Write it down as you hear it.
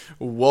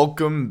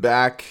Welcome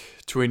back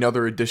to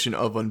another edition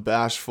of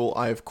Unbashful.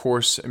 I, of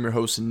course, am your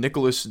host,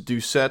 Nicholas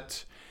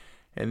Doucette,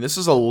 and this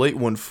is a late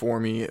one for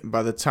me.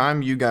 By the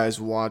time you guys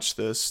watch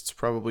this, it's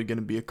probably going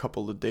to be a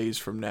couple of days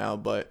from now,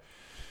 but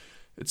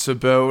it's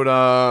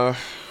about,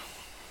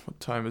 what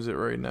time is it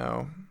right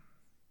now?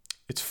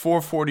 It's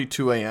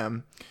 4:42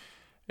 a.m.,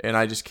 and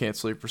I just can't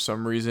sleep for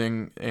some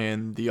reason,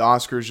 and the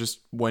Oscars just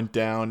went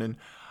down, and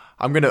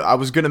I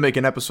was gonna make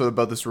an episode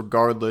about this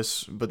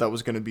regardless, but that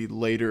was gonna be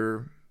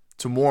later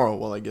tomorrow.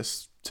 Well, I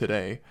guess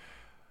today.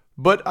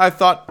 But I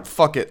thought,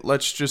 fuck it,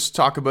 let's just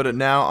talk about it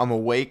now. I'm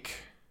awake.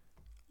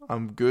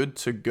 I'm good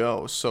to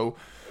go. So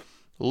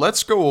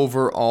let's go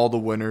over all the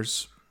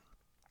winners.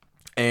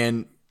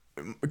 And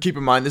keep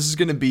in mind, this is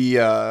gonna be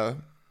a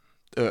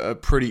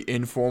pretty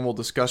informal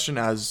discussion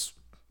as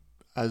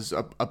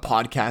a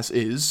podcast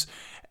is,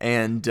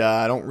 and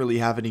I don't really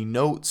have any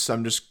notes.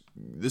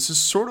 This is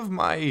sort of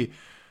my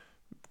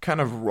kind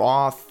of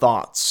raw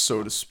thoughts,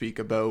 so to speak,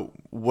 about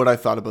what I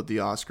thought about the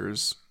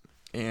Oscars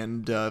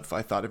and if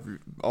I thought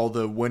all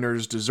the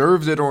winners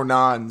deserved it or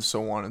not, and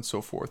so on and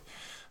so forth.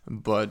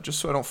 But just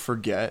so I don't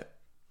forget,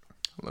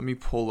 let me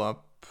pull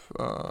up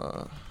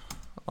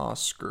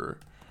Oscar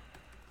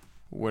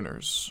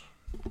winners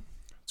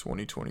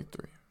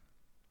 2023.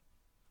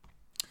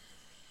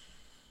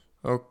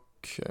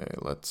 Okay,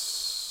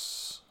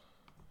 let's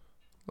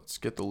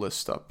get the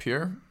list up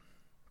here.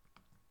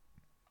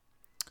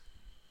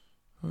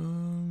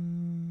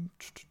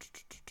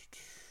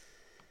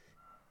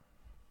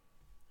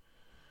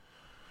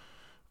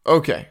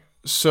 Okay,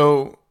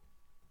 so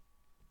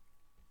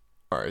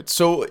all right,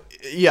 so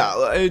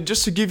yeah,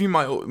 just to give you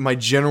my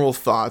general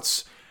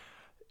thoughts,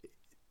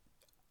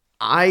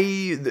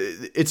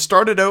 it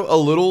started out a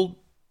little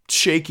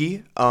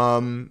shaky.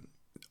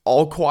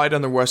 All Quiet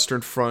on the Western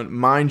Front,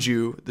 mind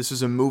you, this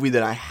is a movie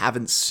that I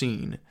haven't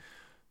seen,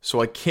 so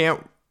I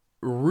can't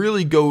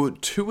really go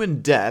too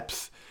in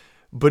depth.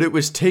 But it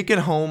was taking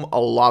home a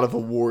lot of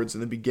awards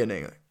in the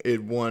beginning.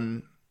 It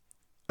won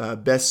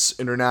Best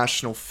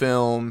International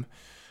Film.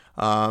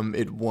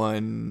 It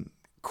won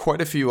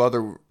quite a few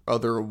other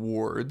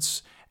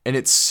awards. And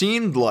it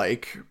seemed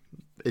like,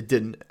 it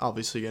didn't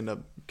obviously end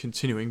up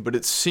continuing, but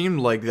it seemed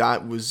like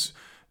that was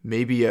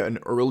maybe an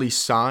early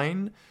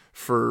sign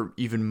for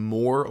even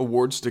more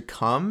awards to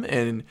come.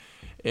 And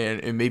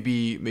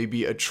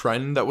maybe a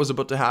trend that was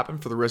about to happen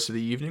for the rest of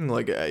the evening.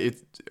 Like, I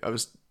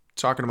was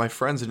talking to my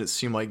friends, and it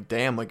seemed like,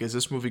 damn, like, is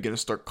this movie going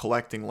to start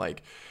collecting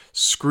like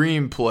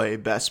screenplay,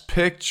 best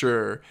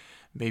picture,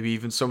 maybe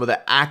even some of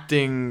the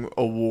acting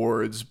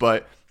awards?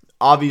 But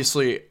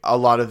obviously a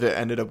lot of it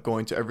ended up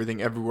going to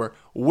Everything Everywhere,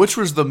 which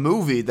was the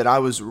movie that I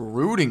was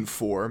rooting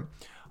for.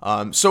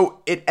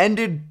 So it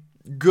ended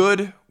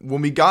good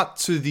when we got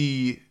to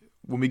the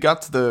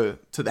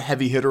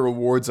heavy hitter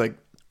awards, like,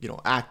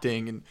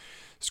 acting and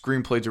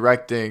screenplay,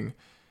 directing.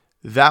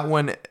 That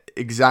went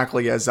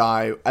exactly as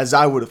I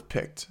would have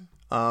picked.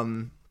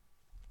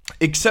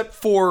 Except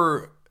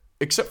for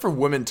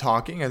Women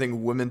Talking. I think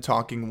Women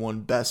Talking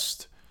won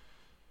best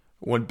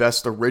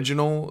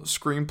original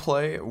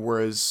screenplay,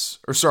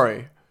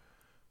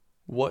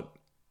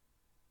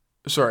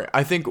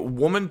 I think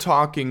Woman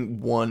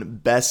Talking won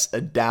best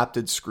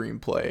adapted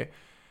screenplay,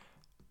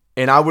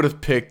 and I would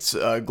have picked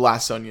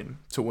Glass Onion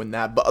to win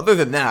that. But other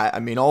than that, I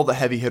mean, all the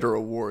heavy hitter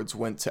awards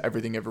went to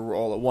Everything Everywhere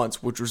All at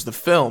Once, which was the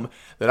film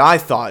that I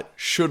thought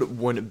should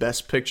win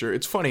Best Picture.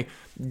 It's funny,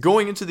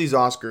 going into these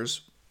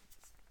Oscars,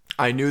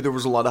 I knew there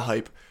was a lot of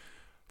hype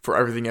for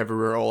Everything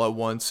Everywhere All at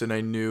Once, and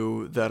I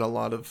knew that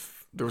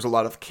there was a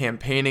lot of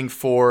campaigning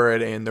for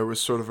it, and there was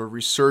sort of a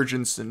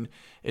resurgence in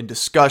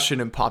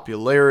discussion and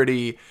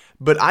popularity.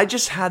 But I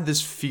just had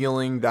this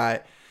feeling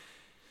that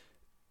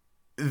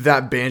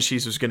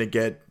Banshees was going to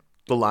get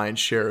the lion's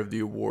share of the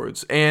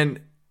awards.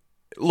 And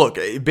look,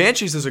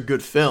 Banshees is a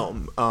good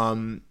film.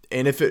 And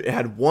if it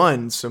had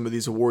won some of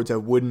these awards, I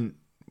wouldn't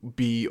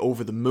be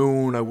over the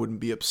moon. I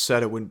wouldn't be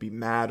upset. I wouldn't be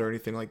mad or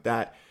anything like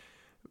that.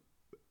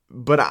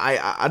 But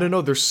I don't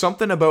know. There's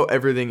something about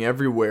Everything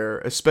Everywhere,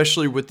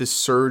 especially with this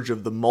surge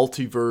of the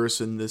multiverse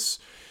and this,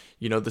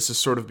 this is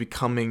sort of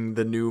becoming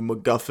the new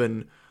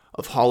MacGuffin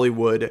of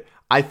Hollywood.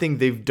 I think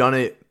they've done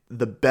it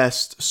the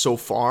best so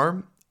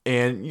far.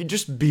 And you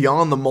just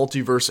beyond the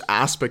multiverse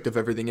aspect of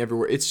Everything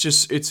Everywhere, it's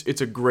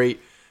a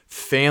great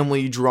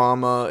family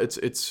drama.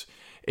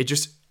 It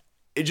just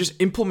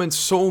implements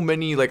so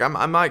many, like,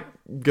 I'm not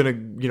gonna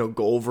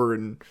go over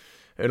and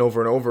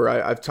over.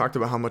 I've talked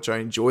about how much I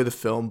enjoy the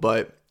film,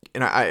 but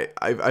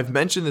I've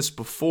mentioned this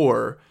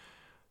before,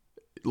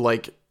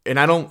 like, and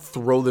I don't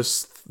throw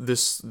this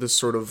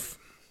sort of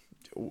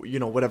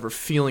whatever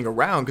feeling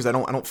around, because I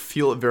don't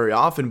feel it very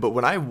often. But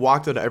when I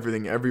walked out of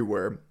Everything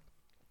Everywhere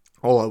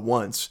All at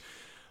Once,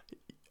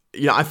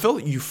 I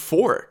felt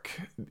euphoric.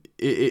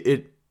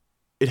 It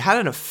had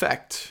an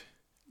effect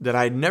that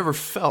I never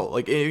felt.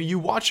 Like, you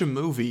watch a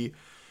movie,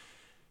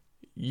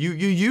 you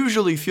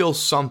usually feel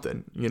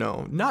something,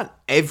 not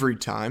every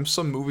time.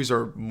 Some movies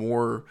are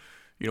more,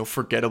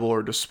 forgettable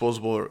or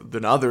disposable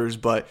than others,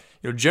 but,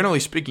 generally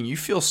speaking, you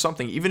feel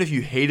something, even if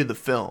you hated the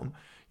film.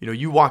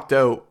 you walked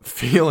out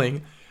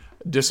feeling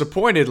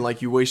disappointed,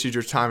 like you wasted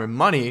your time and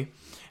money.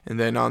 And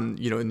then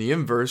in the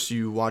inverse,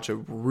 you watch a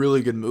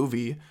really good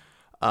movie.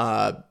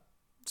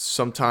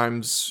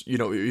 Sometimes,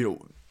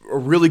 a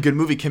really good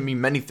movie can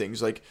mean many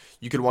things. Like,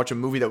 you could watch a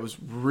movie that was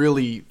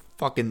really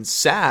fucking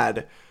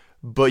sad,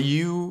 but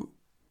you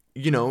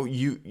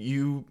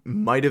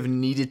might have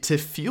needed to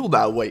feel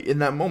that way in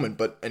that moment.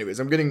 But anyways,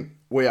 I'm getting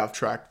way off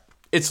track.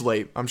 It's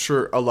late. I'm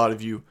sure a lot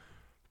of you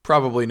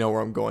probably know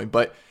where I'm going.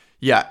 But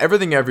yeah,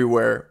 Everything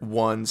Everywhere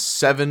won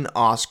 7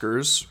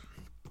 Oscars.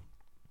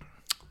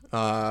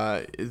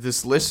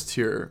 This list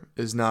here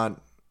is not,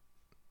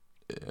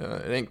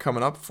 it ain't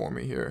coming up for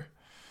me here.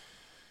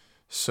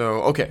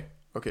 So, okay.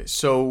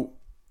 So,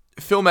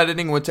 film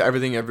editing went to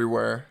Everything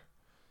Everywhere.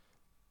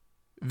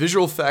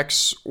 Visual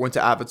effects went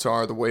to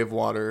Avatar, The Way of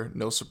Water,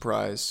 no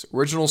surprise.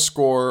 Original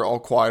score, All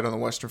Quiet on the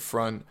Western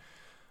Front.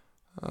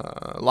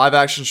 Live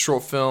action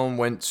short film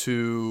went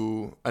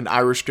to An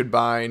Irish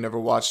Goodbye, never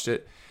watched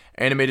it.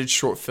 Animated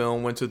short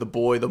film went to The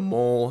Boy, the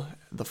Mole,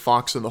 The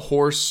Fox and the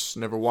Horse,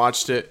 never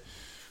watched it.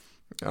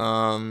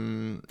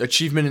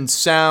 Achievement in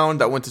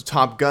sound, that went to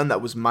Top Gun,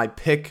 that was my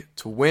pick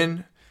to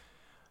win.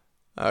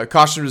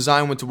 Costume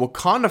design went to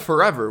Wakanda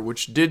Forever,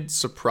 which did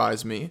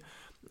surprise me.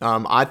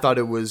 I thought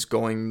it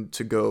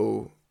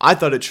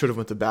should have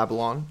went to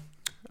Babylon.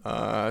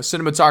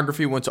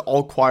 Cinematography went to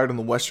All Quiet on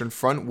the Western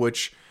Front,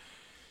 which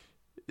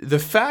the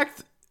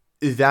fact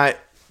that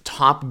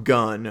Top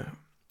Gun,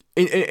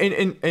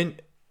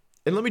 and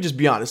let me just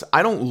be honest,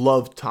 I don't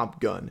love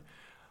Top Gun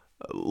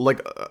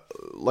like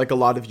a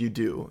lot of you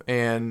do,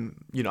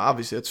 and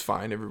obviously that's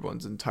fine.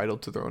 Everyone's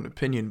entitled to their own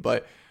opinion,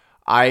 but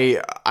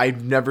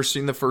I've never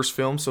seen the first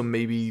film, so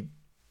maybe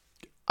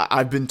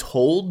I've been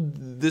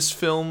told this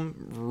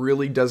film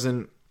really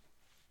doesn't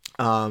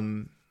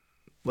I've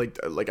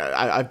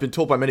been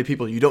told by many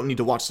people, you don't need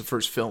to watch the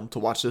first film to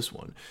watch this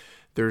one.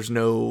 There's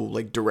no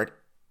direct,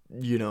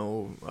 there's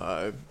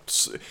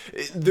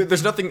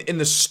nothing in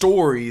the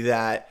story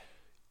that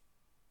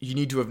you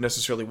need to have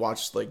necessarily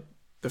watched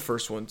the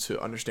first one to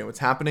understand what's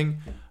happening.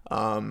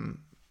 I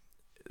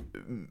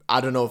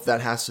don't know if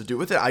that has to do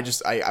with it. I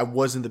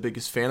wasn't the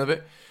biggest fan of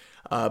it.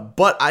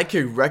 But I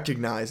could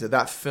recognize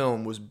that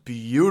film was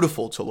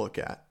beautiful to look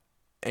at.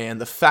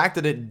 And the fact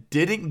that it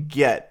didn't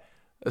get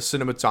a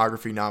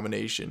cinematography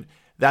nomination,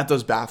 that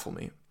does baffle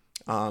me.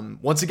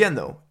 Once again,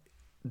 though,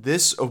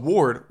 this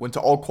award went to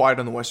All Quiet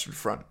on the Western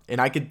Front.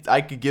 And I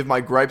could give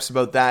my gripes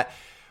about that,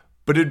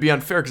 but it'd be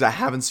unfair because I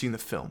haven't seen the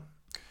film.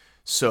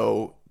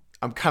 So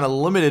I'm kind of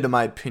limited in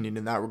my opinion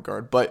in that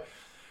regard. But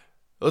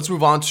let's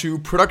move on to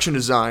production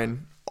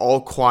design. All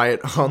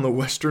Quiet on the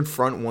Western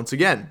Front once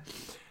again.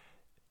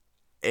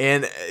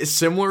 And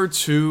similar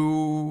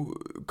to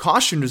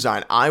costume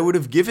design, I would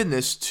have given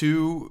this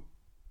to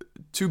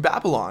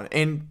Babylon.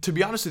 And to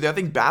be honest with you, I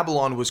think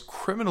Babylon was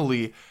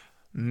criminally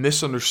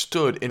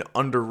misunderstood and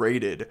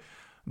underrated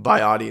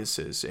by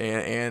audiences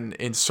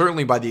and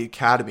certainly by the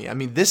Academy. I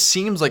mean, this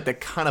seems like the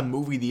kind of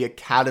movie the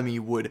Academy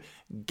would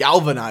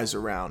galvanize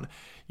around.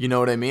 You know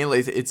what I mean?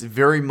 It's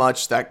very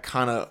much that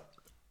kind of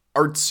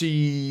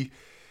artsy,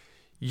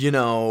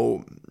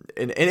 and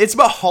it's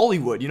about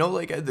Hollywood,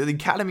 the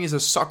Academy is a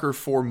sucker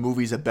for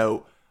movies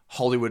about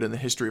Hollywood and the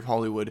history of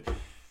Hollywood.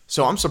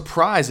 So I'm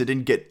surprised it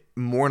didn't get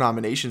more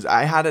nominations.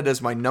 I had it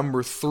as my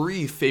number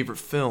 3 favorite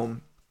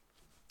film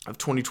of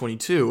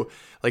 2022.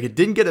 It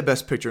didn't get a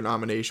Best Picture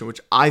nomination,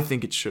 which I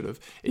think it should have.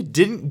 It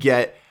didn't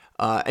get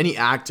any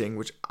acting,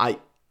 which I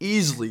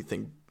easily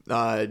think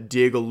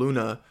Diego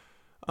Luna,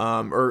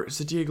 or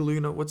is it Diego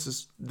Luna? What's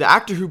this? The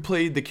actor who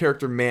played the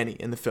character Manny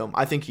in the film.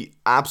 I think he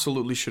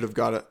absolutely should have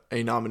got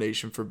a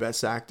nomination for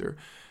Best Actor.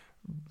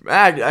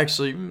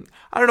 Actually,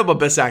 I don't know about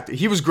Best Actor.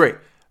 He was great.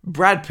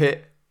 Brad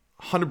Pitt,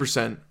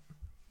 100%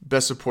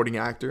 Best Supporting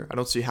Actor. I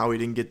don't see how he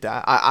didn't get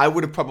that. I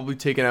would have probably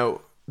taken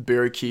out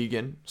Barry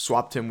Keoghan,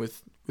 swapped him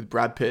with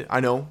Brad Pitt.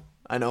 I know.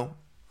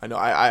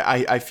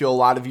 I feel a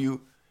lot of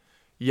you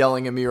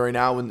yelling at me right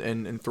now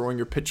and throwing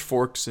your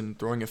pitchforks and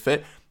throwing a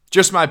fit.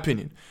 Just my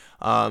opinion.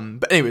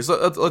 But anyways,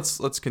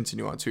 let's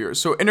continue on to here.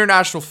 So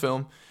international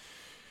film,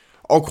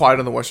 All Quiet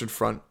on the Western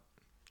Front.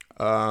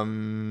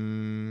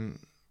 I'm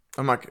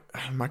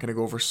not gonna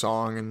go over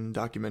song and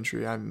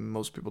documentary.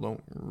 Most people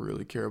don't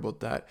really care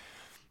about that.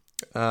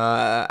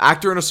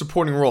 Actor in a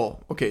supporting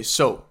role. Okay,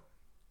 so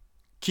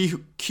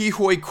Ke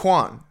Huy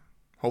Quan.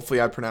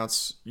 Hopefully I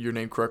pronounce your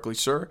name correctly,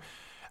 sir.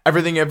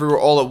 Everything Everywhere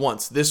All at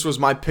Once. This was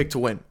my pick to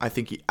win. I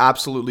think he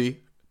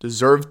absolutely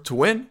deserved to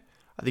win.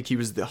 I think he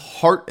was the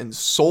heart and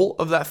soul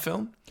of that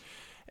film,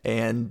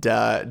 and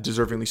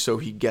deservingly so,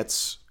 he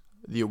gets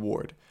the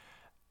award.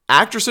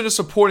 Actress in a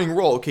supporting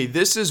role. Okay,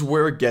 this is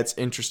where it gets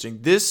interesting.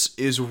 This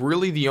is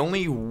really the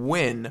only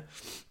win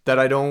that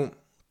I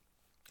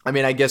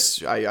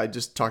guess I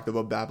just talked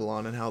about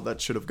Babylon and how that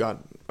should have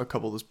got a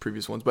couple of those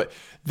previous ones, but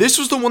this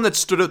was the one that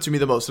stood out to me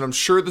the most, and I'm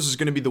sure this is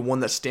going to be the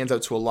one that stands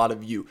out to a lot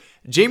of you.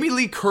 Jamie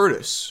Lee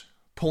Curtis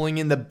pulling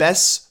in the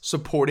Best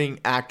Supporting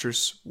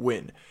Actress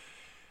win.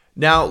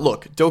 Now,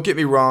 look, don't get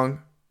me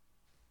wrong.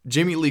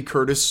 Jamie Lee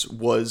Curtis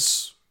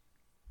was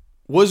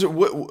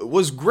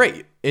was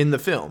great in the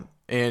film,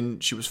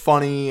 and she was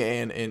funny,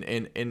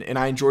 and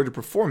I enjoyed her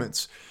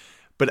performance.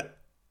 But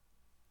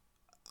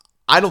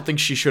I don't think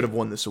she should have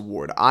won this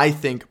award. I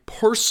think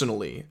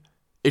personally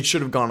it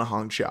should have gone to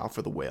Hong Chau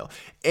for The Whale.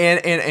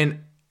 And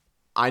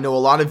I know a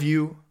lot of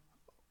you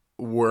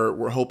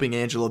were hoping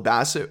Angela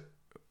Bassett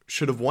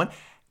should have won.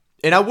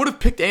 And I would have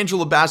picked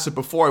Angela Bassett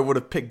before I would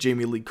have picked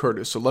Jamie Lee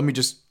Curtis. So let me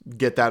just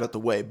get that out of the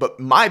way. But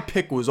my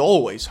pick was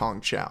always Hong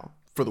Chau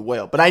for The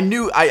Whale. But I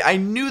knew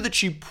that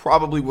she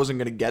probably wasn't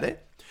going to get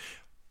it.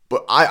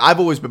 But I've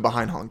always been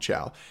behind Hong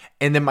Chau.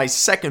 And then my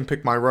second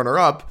pick, my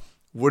runner-up,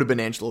 would have been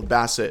Angela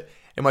Bassett.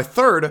 And my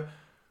third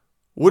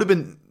would have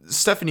been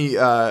Stephanie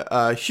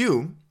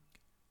Hugh.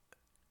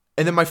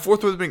 And then my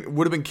fourth would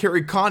have been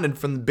Carrie Condon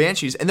from the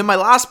Banshees. And then my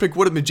last pick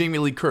would have been Jamie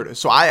Lee Curtis.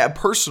 So I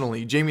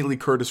personally, Jamie Lee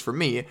Curtis for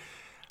me,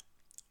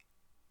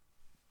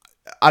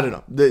 I don't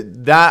know.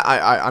 That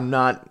I'm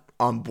not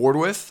on board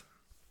with.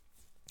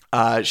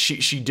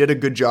 She did a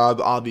good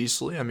job,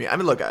 obviously. I mean,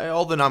 look,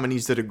 all the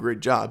nominees did a great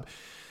job.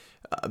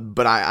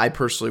 But I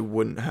personally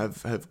wouldn't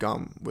have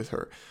gone with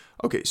her.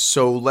 Okay,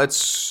 so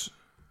let's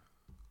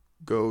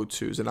go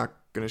to, is it not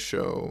going to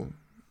show?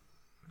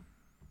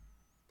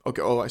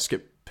 Okay, I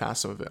skipped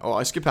past some of it.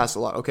 I skipped past a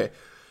lot. Okay,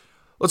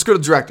 let's go to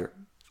director.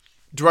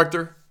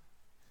 Director,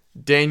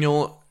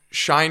 Daniel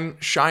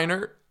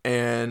Scheinert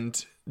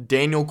and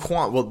Daniel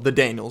Kwan. Well, the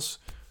Daniels,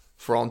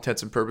 for all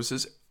intents and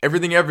purposes.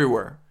 Everything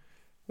Everywhere.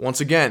 Once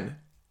again,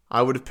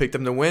 I would have picked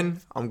them to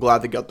win. I'm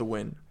glad they got the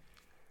win.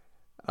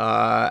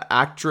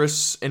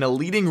 Actress in a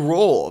leading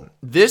role.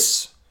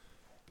 This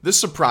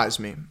surprised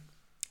me,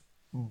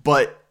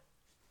 but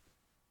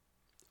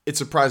it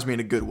surprised me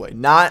in a good way.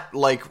 Not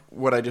like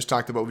what I just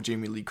talked about with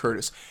Jamie Lee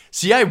Curtis.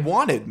 See, I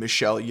wanted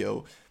Michelle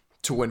Yeoh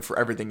to win for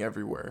Everything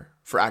Everywhere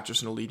for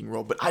actress in a leading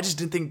role, but I just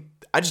didn't think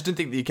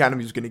the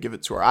Academy was going to give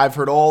it to her. I've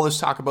heard all this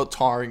talk about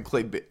Tar and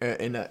Cate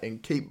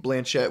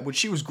Blanchett, which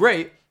she was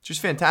great. She was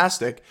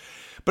fantastic.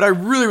 But I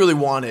really, really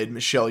wanted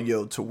Michelle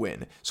Yeoh to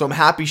win. So I'm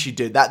happy she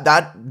did.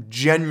 That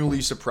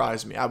genuinely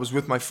surprised me. I was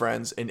with my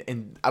friends,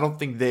 and I don't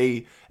think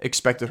they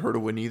expected her to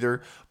win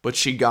either, but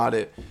she got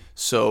it.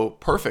 So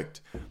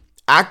perfect.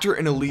 Actor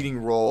in a leading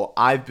role.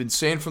 I've been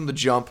saying from the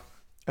jump,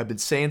 I've been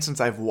saying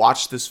since I've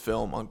watched this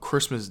film on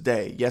Christmas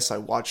Day. Yes, I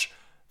watched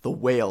The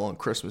Whale on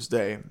Christmas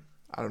Day.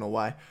 I don't know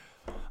why.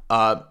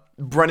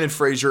 Brendan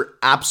Fraser,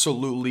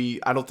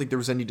 absolutely. I don't think there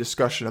was any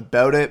discussion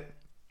about it.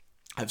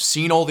 I've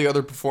seen all the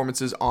other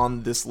performances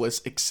on this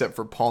list except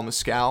for Paul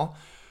Mescal.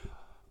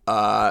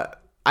 I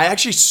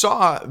actually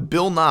saw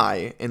Bill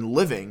Nye in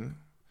Living,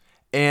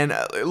 and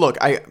look,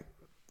 I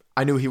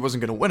knew he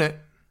wasn't going to win it,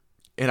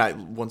 and I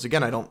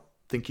don't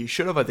think he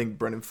should have. I think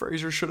Brendan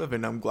Fraser should have,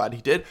 and I'm glad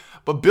he did.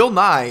 But Bill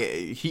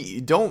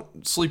Nye,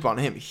 don't sleep on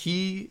him.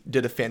 He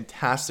did a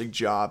fantastic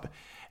job,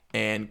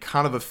 and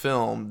kind of a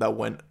film that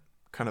went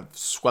kind of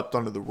swept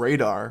under the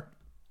radar.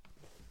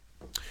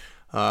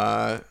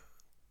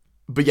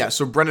 But yeah,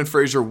 so Brendan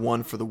Fraser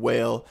won for The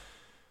Whale.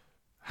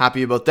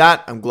 Happy about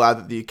that. I'm glad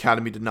that the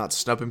Academy did not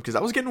snub him, because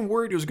I was getting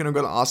worried he was going to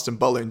go to Austin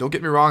Butler. And don't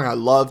get me wrong, I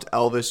loved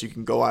Elvis. You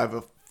can go. I have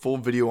a full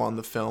video on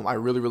the film. I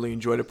really, really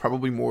enjoyed it,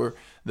 probably more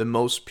than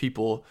most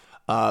people.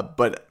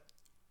 But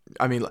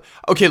I mean,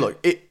 okay, look,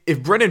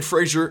 if Brendan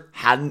Fraser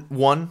hadn't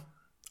won,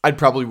 I'd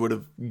probably would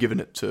have given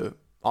it to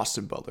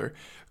Austin Butler.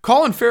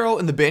 Colin Farrell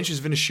in The Banshees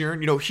of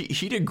Inisherin,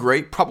 he did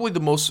great. Probably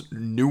the most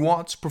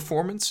nuanced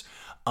performance.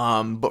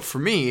 But for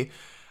me,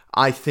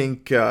 I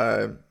think,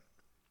 I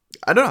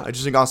don't know. I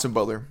just think Austin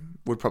Butler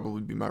would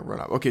probably be my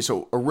run-up. Okay,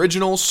 so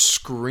original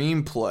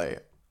screenplay.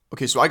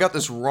 Okay, so I got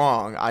this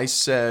wrong. I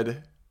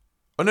said,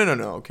 oh, no.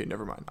 Okay,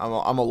 never mind.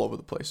 I'm all over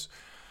the place.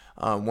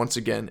 Once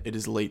again, it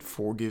is late.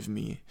 Forgive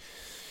me.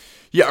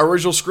 Yeah,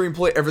 original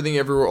screenplay, Everything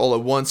Everywhere All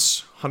at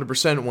Once,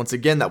 100%. Once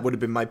again, that would have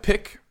been my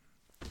pick.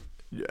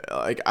 Yeah,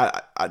 like,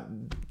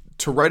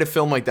 to write a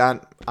film like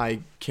that,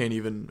 I can't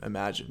even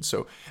imagine.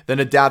 So then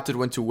adapted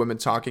went to Women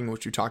Talking,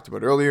 which we talked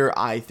about earlier.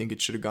 I think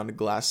it should have gone to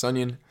Glass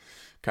Onion.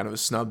 Kind of a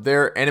snub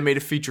there.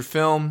 Animated feature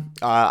film.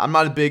 I'm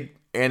not a big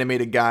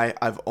animated guy.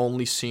 I've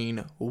only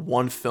seen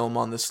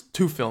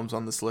two films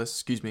on this list.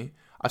 Excuse me.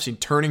 I've seen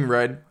Turning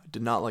Red. I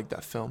did not like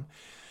that film.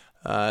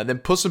 Then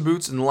Puss in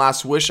Boots and The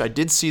Last Wish. I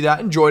did see that.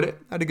 Enjoyed it.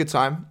 Had a good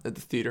time at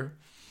the theater.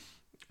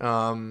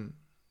 Wasn't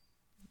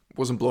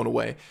blown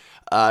away.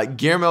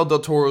 Guillermo del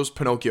Toro's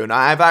Pinocchio. Now,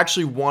 I've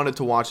actually wanted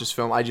to watch this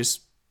film. I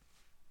just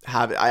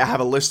have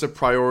a list of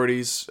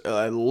priorities,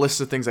 a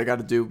list of things I got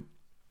to do,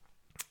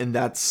 and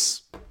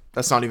that's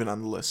not even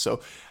on the list.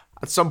 So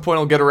at some point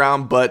I'll get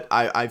around, but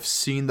I've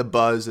seen the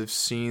buzz, I've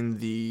seen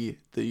the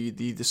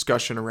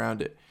discussion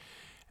around it,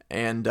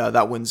 and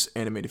that wins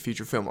animated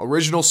feature film.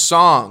 Original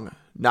song,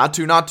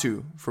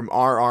 Naatu from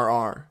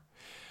RRR.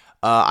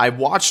 I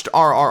watched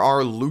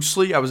RRR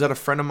loosely. I was at a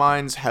friend of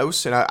mine's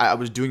house, and I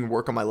was doing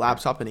work on my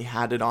laptop, and he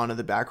had it on in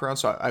the background,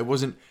 so I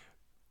wasn't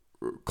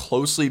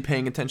closely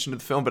paying attention to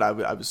the film, but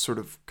I was sort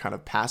of kind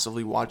of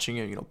passively watching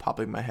it,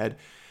 popping my head,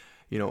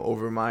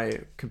 over my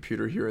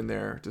computer here and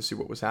there to see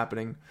what was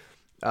happening.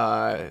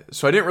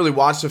 So I didn't really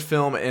watch the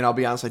film, and I'll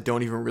be honest, I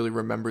don't even really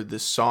remember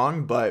this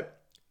song, but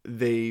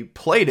they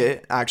played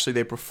it. Actually,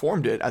 they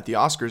performed it at the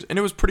Oscars, and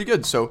it was pretty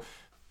good. So,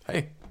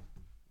 hey,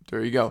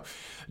 there you go.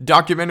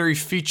 Documentary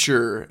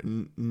feature,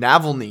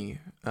 Navalny.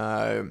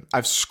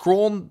 I've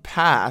scrolled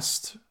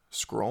past,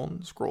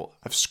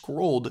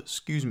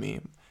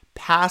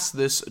 past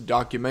this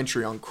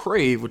documentary on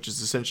Crave, which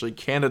is essentially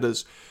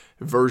Canada's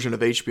version of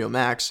HBO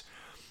Max,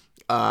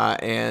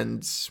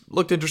 and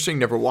looked interesting.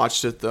 Never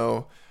watched it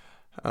though.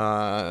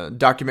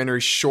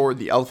 Documentary short,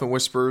 The Elephant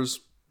Whispers.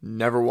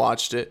 Never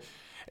watched it.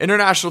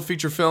 International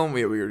feature film.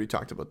 We already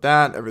talked about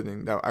that.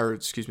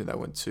 That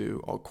went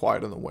to All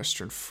Quiet on the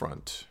Western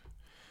Front.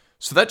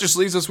 So that just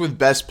leaves us with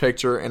Best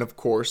Picture, and of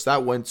course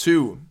that went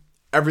to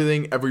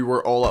Everything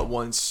Everywhere All at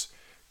Once,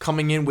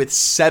 coming in with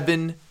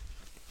 7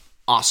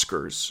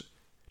 Oscars.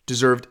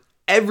 Deserved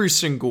every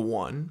single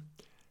one,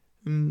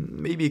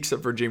 maybe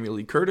except for Jamie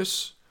Lee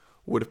Curtis.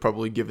 Would have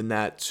probably given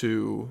that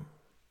to...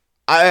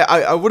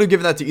 I would have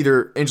given that to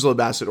either Angela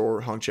Bassett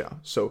or Hong Chau,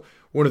 so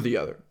one or the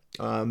other.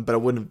 But I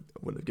wouldn't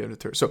have given it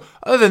to her. So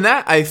other than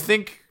that, I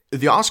think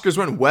the Oscars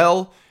went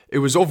well. It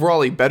was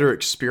overall a better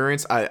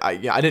experience. I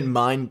didn't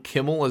mind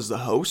Kimmel as the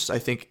host. I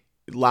think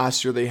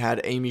last year they had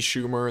Amy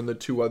Schumer and the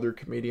 2 other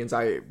comedians.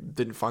 I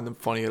didn't find them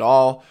funny at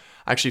all.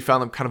 I actually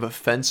found them kind of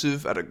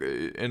offensive on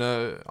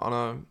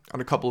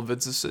a couple of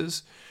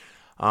instances.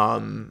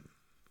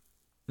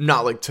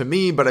 Not like to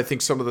me, but I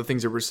think some of the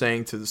things that we're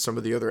saying to some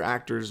of the other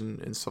actors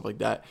and stuff like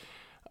that.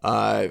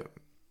 I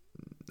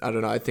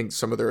don't know. I think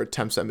some of their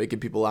attempts at making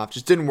people laugh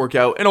just didn't work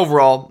out. And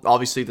overall,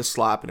 obviously the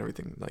slap and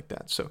everything like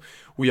that. So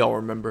we all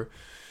remember.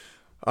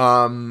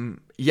 Let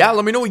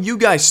me know what you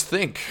guys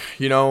think.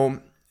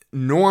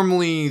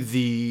 Normally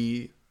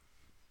the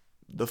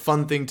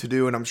fun thing to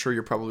do, and I'm sure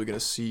you're probably going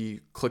to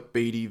see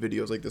clickbaity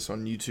videos like this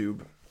on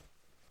YouTube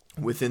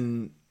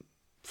within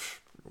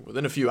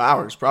a few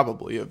hours,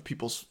 probably, of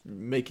people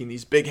making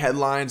these big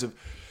headlines of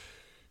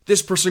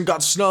this person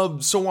got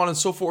snubbed, so on and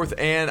so forth.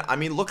 And I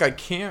mean, look, I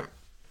can't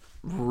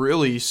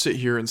really sit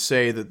here and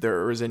say that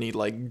there is any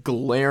like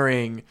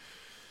glaring,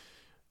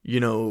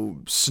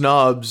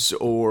 snubs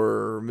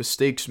or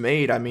mistakes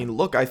made. I mean,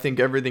 look, I think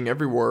Everything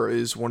Everywhere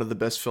is one of the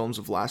best films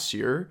of last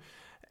year.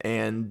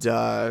 And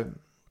I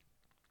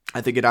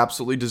think it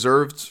absolutely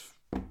deserved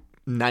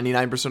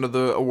 99% of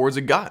the awards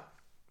it got.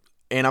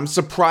 And I'm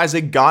surprised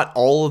it got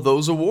all of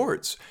those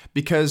awards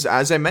because,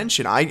 as I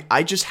mentioned,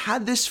 I just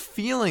had this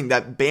feeling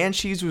that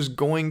Banshees was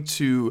going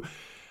to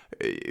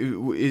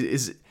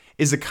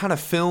is the kind of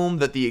film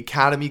that the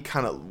Academy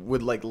kind of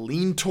would like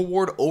lean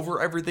toward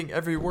over Everything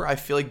Everywhere. I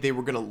feel like they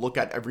were going to look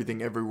at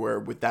Everything Everywhere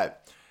with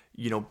that,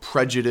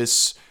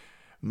 prejudice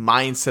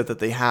mindset that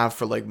they have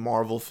for like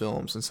Marvel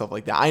films and stuff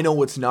like that. I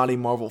know it's not a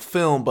Marvel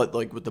film, but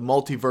like with the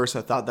multiverse,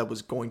 I thought that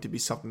was going to be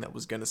something that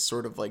was going to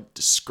sort of like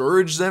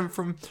discourage them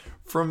from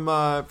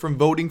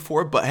voting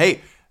for it. But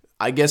hey,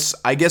 I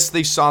guess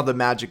they saw the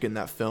magic in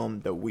that film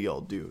that we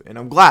all do, and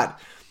I'm glad.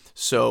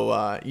 So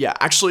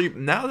actually,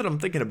 now that I'm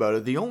thinking about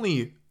it, the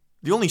only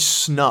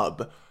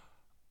snub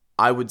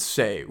I would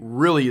say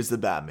really is the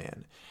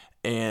Batman,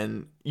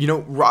 and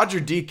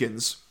Roger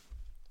Deakins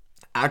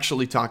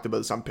actually talked about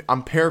this.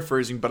 I'm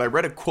paraphrasing, but I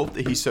read a quote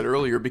that he said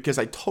earlier because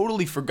I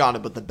totally forgot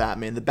about the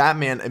Batman. The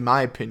Batman, in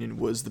my opinion,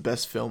 was the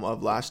best film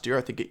of last year.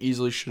 I think it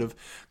easily should have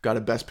got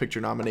a Best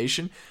Picture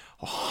nomination.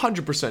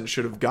 100%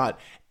 should have got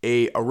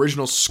a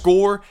original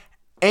score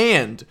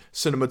and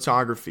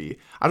cinematography.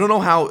 I don't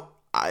know how,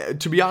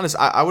 to be honest,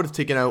 I would have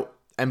taken out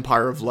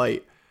Empire of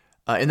Light,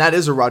 and that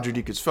is a Roger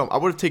Deakins film. I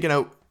would have taken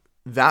out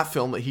that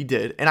film that he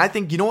did, and I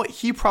think,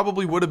 he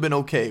probably would have been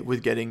okay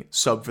with getting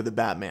sub for the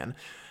Batman.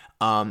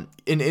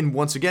 And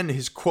once again,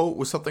 his quote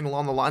was something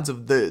along the lines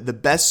of the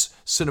best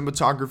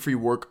cinematography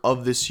work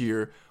of this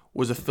year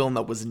was a film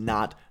that was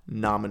not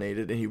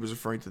nominated, and he was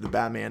referring to the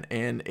Batman.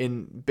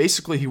 And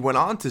basically he went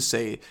on to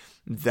say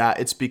that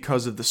it's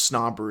because of the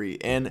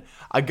snobbery. And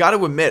I got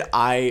to admit,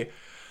 I'm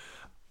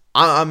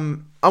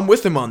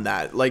with him on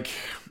that. Like,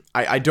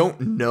 I don't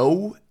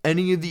know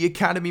any of the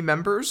Academy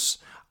members.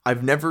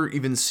 I've never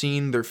even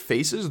seen their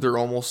faces. They're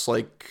almost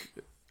like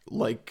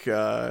like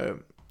a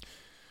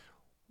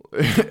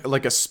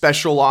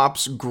special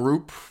ops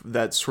group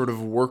that sort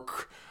of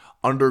work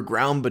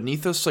underground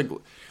beneath us. Like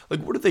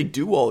what do they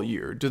do all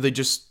year? Do they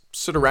just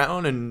sit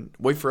around and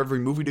wait for every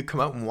movie to come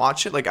out and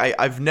watch it? Like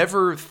I've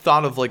never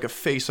thought of like a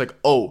face like,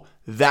 oh,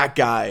 that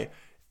guy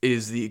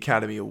is the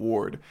Academy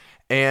Award.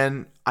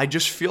 And I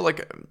just feel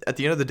like at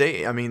the end of the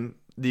day, I mean,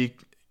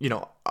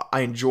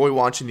 I enjoy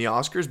watching the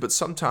Oscars, but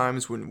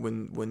sometimes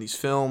when these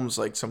films,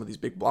 like some of these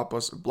big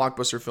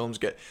blockbuster films,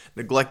 get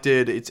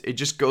neglected, it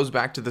just goes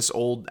back to this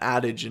old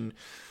adage, and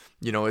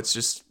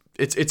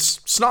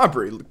it's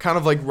snobbery, kind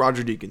of like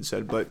Roger Deakins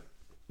said. But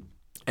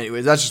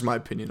anyways, that's just my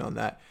opinion on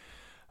that.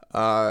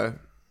 I'm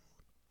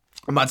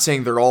not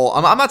saying they're all.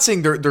 I'm not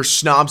saying they're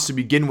snobs to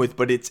begin with,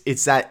 but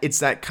it's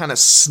that kind of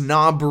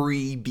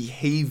snobbery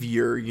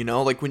behavior.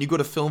 Like when you go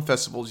to film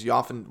festivals, you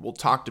often will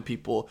talk to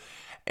people,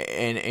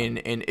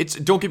 And it's,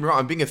 don't get me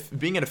wrong,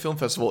 being at a film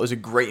festival is a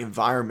great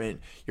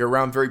environment. You're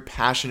around very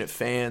passionate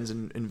fans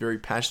and very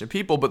passionate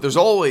people, but there's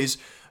always,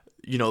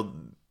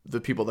 the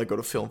people that go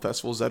to film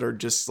festivals that are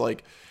just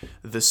like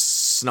the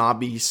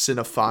snobby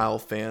cinephile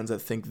fans that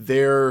think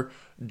their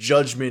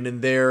judgment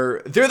and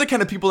they're the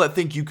kind of people that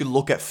think you can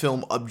look at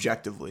film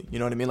objectively. You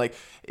know what I mean? Like,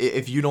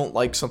 if you don't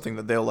like something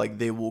that they'll like,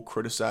 they will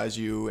criticize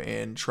you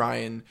and try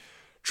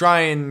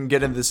and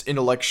get in this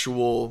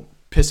intellectual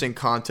pissing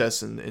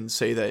contest and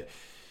say that,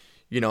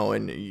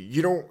 and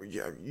you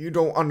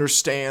don't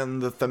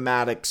understand the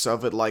thematics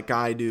of it like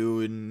I do,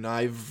 and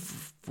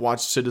I've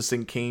watched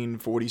Citizen Kane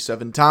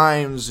 47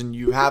 times and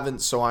you haven't,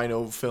 so I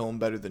know film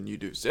better than you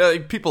do. So,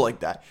 people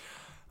like that.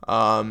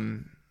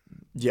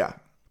 Yeah.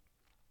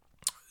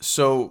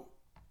 So,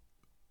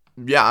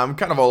 yeah, I'm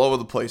kind of all over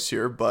the place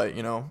here, but,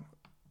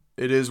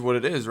 it is what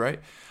it is, right?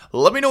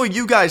 Let me know what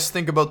you guys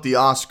think about the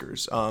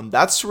Oscars.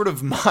 That's sort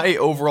of my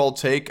overall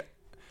take.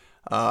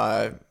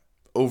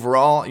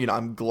 Overall,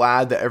 I'm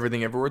glad that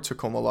Everything Everywhere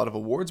took home a lot of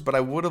awards, but I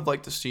would have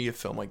liked to see a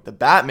film like The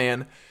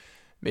Batman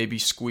maybe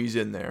squeeze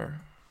in there.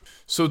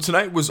 So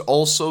tonight was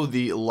also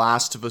the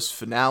Last of Us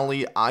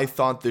finale. I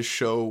thought this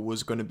show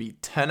was going to be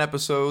 10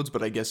 episodes,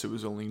 but I guess it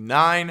was only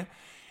 9.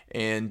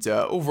 And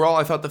overall,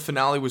 I thought the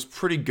finale was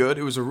pretty good.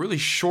 It was a really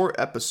short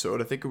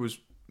episode. I think it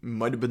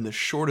might have been the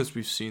shortest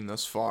we've seen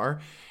thus far.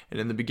 And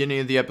in the beginning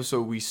of the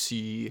episode, we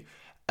see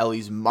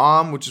Ellie's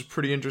mom, which is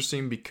pretty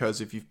interesting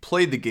because if you've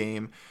played the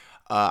game,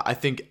 I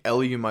think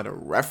Ellie might have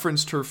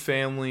referenced her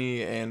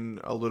family and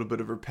a little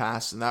bit of her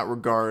past in that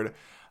regard.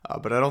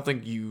 But I don't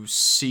think you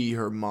see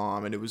her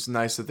mom, and it was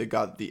nice that they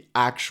got the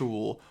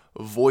actual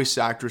voice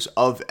actress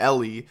of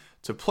Ellie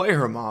to play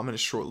her mom in a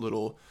short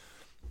little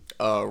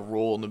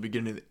role in the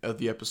beginning of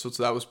the episode,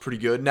 so that was pretty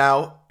good.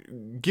 Now,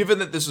 given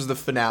that this is the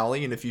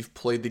finale, and if you've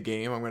played the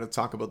game, I'm going to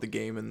talk about the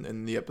game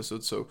in the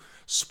episode, so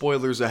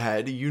spoilers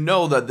ahead, you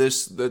know that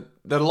that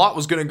a lot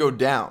was going to go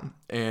down,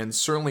 and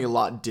certainly a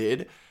lot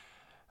did.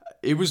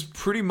 It was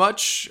pretty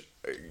much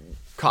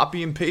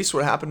copy and paste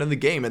what happened in the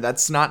game, and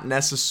that's not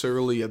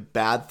necessarily a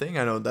bad thing.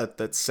 I know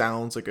that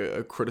sounds like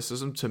a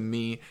criticism. To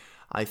me,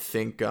 I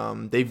think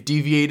they've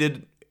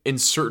deviated in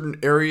certain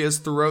areas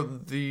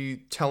throughout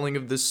the telling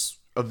of this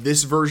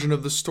version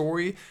of the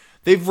story.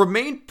 They've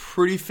remained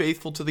pretty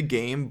faithful to the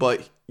game,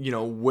 but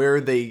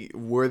where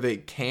they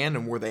can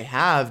and where they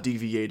have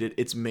deviated,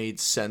 it's made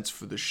sense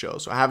for the show.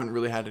 So I haven't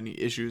really had any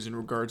issues in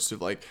regards to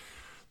like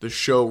the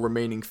show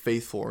remaining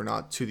faithful or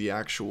not to the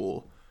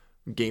actual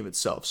game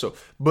itself. So,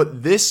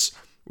 but this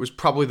was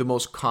probably the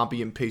most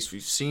copy and paste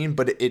we've seen,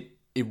 but it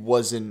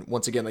wasn't,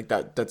 once again, like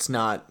that's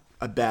not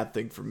a bad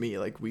thing for me.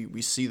 Like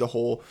we see the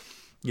whole,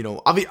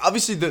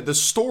 obviously the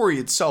story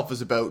itself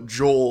is about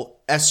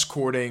Joel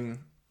escorting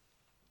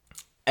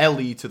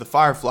Ellie to the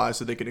Firefly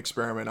so they can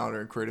experiment on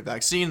her and create a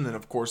vaccine. And then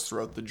of course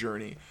throughout the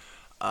journey,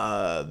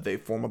 they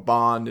form a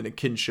bond and a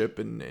kinship,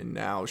 and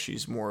now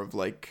she's more of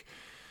like,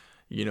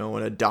 an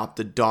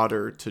adopted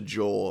daughter to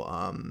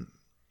Joel.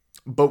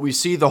 But we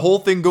see the whole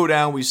thing go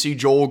down. We see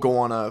Joel go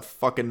on a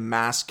fucking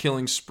mass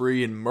killing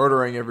spree and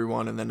murdering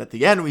everyone. And then at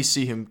the end, we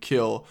see him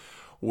kill,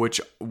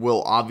 which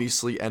will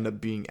obviously end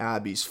up being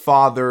Abby's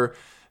father.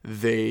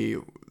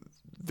 They're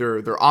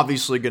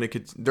obviously gonna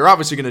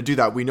do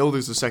that. We know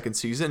there's a second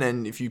season,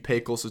 and if you pay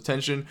close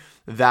attention,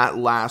 that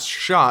last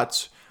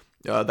shot,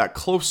 that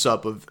close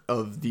up of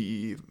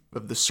the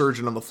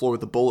surgeon on the floor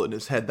with the bullet in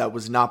his head, that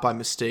was not by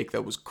mistake.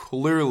 That was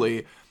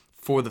clearly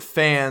for the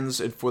fans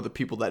and for the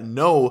people that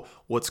know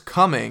what's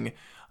coming,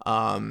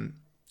 and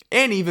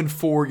even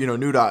for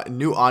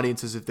new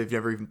audiences if they've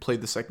never even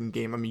played the second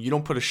game. I mean, you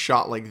don't put a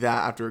shot like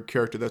that after a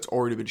character that's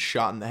already been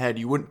shot in the head.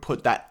 You wouldn't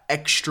put that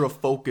extra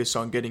focus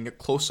on getting a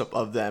close-up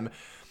of them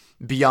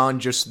beyond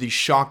just the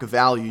shock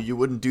value. You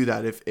wouldn't do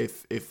that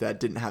if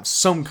that didn't have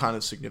some kind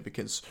of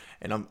significance,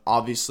 and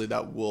obviously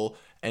that will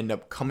end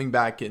up coming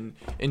back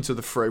into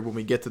the fray when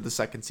we get to the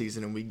second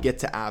season and we get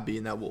to Abby,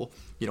 and that will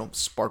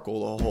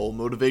sparkle a whole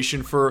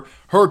motivation for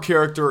her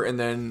character, and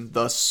then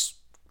thus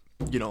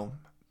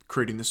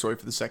creating the story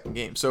for the second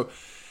game. So,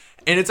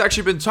 and it's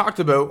actually been talked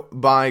about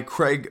by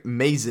Craig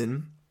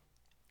Mazin,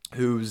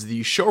 who's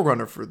the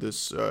showrunner for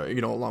this,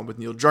 along with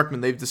Neil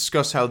Druckmann. They've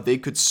discussed how they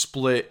could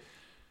split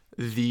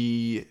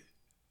the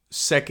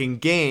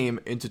second game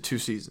into 2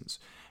 seasons.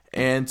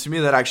 And to me,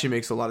 that actually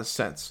makes a lot of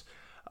sense.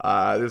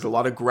 There's a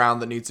lot of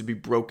ground that needs to be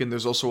broken.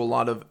 There's also a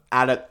lot of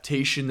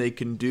adaptation they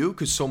can do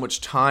because so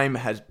much time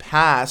has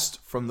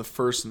passed from the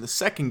first and the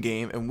second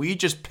game, and we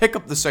just pick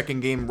up the second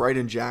game right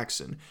in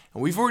Jackson.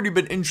 And we've already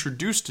been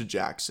introduced to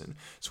Jackson,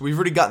 so we've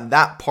already gotten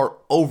that part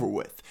over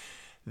with.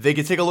 They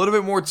could take a little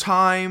bit more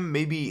time,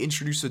 maybe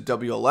introduce a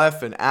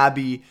WLF and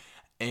Abby,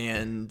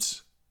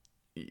 and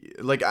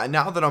like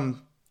now that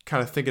I'm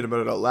kind of thinking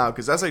about it out loud,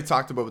 because as I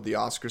talked about with the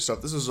Oscar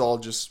stuff, this is all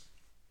just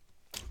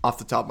off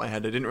the top of my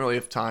head. I didn't really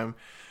have time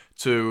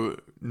to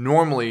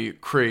normally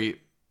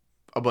create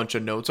a bunch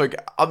of notes. Like,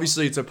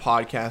 obviously it's a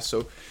podcast,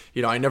 so,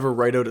 you know, I never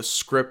write out a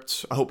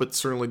script. I hope it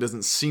certainly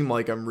doesn't seem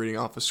like I'm reading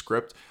off a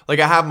script. Like,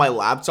 I have my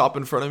laptop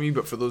in front of me,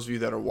 but for those of you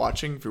that are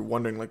watching, if you're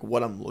wondering, like,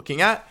 what I'm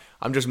looking at,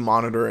 I'm just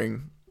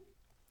monitoring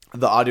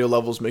the audio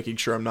levels, making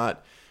sure I'm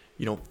not,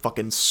 you know,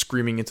 fucking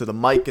screaming into the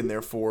mic and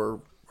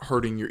therefore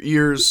hurting your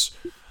ears.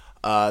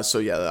 So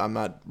yeah, I'm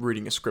not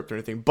reading a script or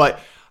anything, but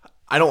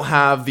I don't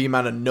have the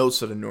amount of notes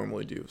that I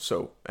normally do.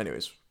 So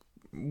anyways,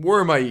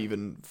 where am I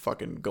even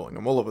fucking going?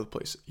 I'm all over the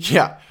place.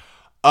 Yeah.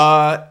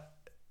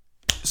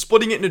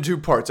 Splitting it into 2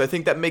 parts. I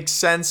think that makes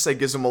sense. That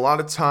gives them a lot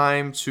of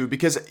time to,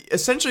 because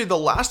essentially The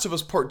Last of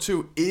Us Part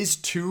 2 is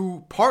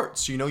 2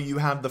 parts. You know, you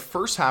have the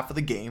first half of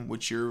the game,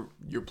 which you're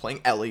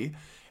playing Ellie,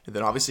 and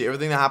then obviously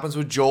everything that happens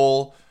with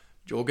Joel.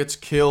 Joel gets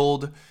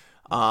killed.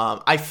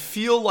 I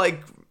feel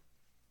like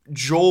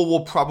Joel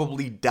will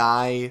probably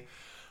die.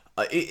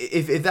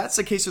 If that's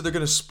the case, that they're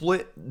going to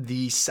split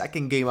the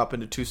second game up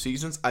into 2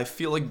 seasons, I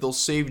feel like they'll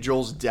save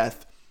Joel's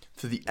death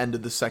to the end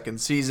of the second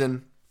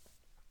season.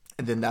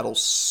 And then that'll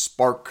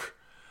spark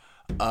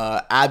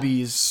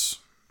Abby's,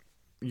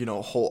 you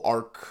know, whole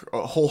arc,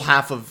 whole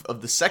half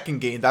of the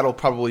second game. That'll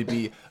probably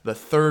be the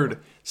 3rd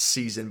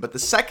season. But the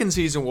 2nd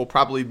season will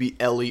probably be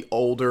Ellie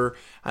older.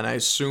 And I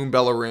assume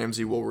Bella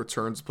Ramsey will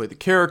return to play the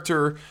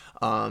character.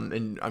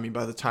 And I mean,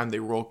 by the time they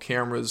roll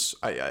cameras,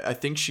 I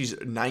think she's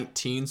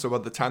 19. So by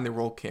the time they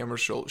roll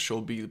cameras,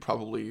 she'll be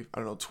probably, I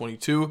don't know,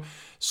 22.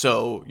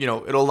 So, you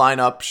know, it'll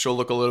line up. She'll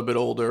look a little bit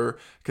older,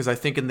 because I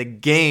think in the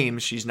game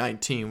she's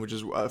 19, which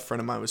is a friend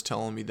of mine was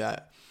telling me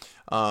that.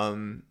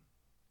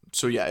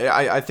 So yeah,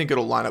 I think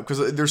it'll line up,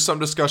 because there's some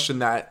discussion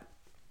that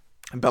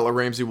Bella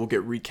Ramsey will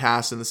get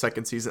recast in the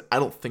 2nd season. I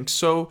don't think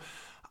so.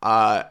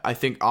 I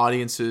think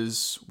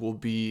audiences will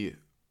be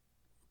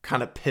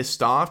kind of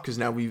pissed off, because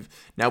now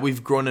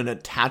we've grown an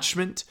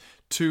attachment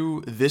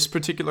to this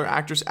particular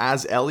actress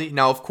as Ellie.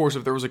 Now, of course,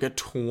 if there was like a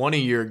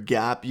 20-year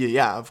gap,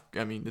 yeah,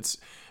 I mean, it's,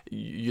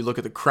 you look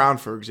at The Crown,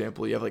 for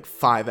example, you have like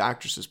 5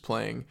 actresses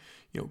playing,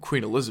 you know,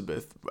 Queen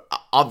Elizabeth.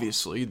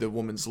 Obviously, the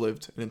woman's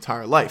lived an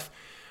entire life.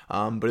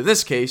 But in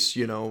this case,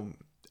 you know,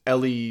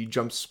 Ellie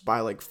jumps by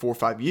like 4 or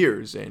 5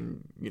 years,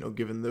 and, you know,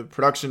 given the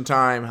production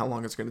time, how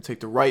long it's going to take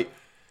to write,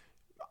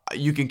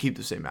 you can keep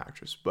the same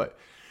actress. But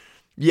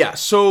yeah,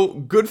 so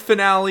good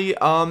finale.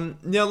 Now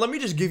let me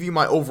just give you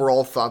my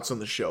overall thoughts on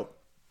the show.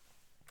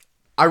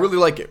 I really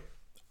like it.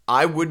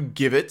 I would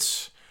give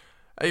it,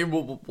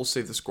 we'll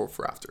save the score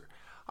for after.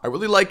 I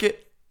really like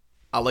it.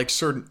 I like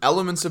certain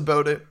elements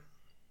about it,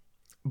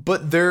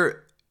 but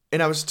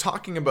and I was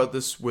talking about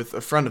this with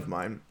a friend of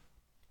mine,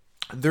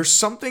 there's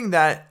something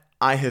that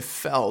I have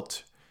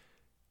felt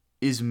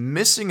is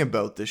missing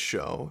about this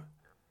show,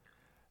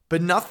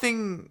 but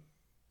nothing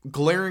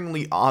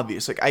glaringly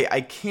obvious. Like,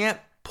 I can't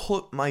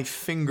put my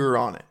finger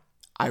on it.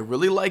 I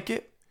really like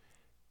it.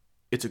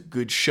 It's a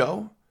good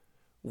show.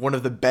 One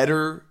of the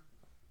better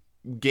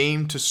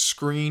game to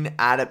screen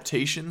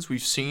adaptations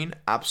we've seen,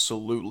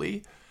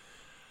 absolutely.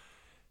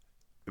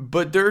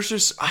 But there's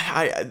just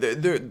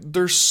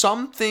there's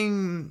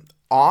something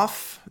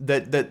off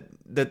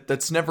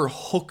that's never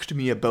hooked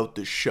me about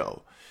this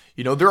show.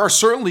 You know, there are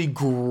certainly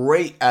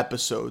great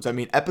episodes. I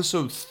mean,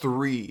 episode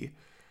 3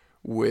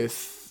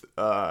 with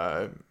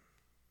I'm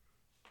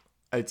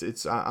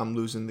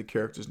losing the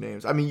characters'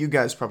 names. I mean, you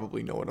guys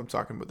probably know what I'm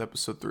talking about.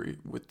 Episode 3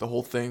 with the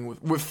whole thing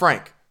with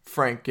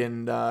Frank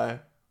and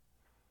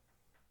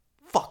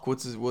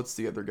what's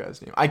the other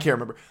guy's name? I can't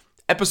remember.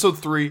 Episode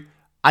 3,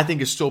 I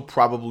think, is still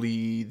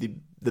probably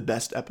the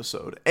best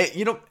episode. And,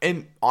 you know,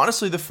 and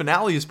honestly, the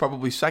finale is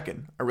probably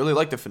second. I really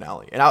like the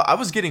finale, and I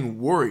was getting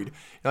worried.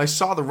 And I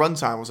saw the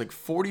runtime was like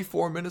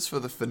 44 minutes for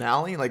the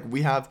finale. Like,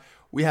 we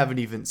haven't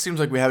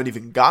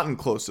even gotten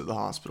close to the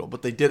hospital,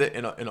 but they did it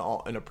in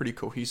a pretty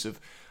cohesive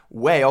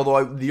way.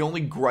 Although the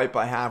only gripe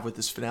I have with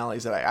this finale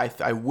is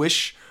that I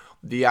wish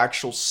the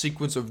actual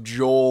sequence of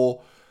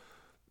Joel,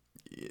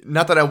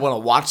 not that I want to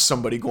watch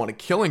somebody go on a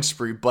killing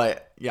spree,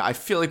 but yeah, I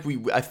feel like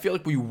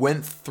we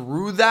went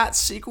through that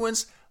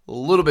sequence a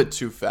little bit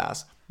too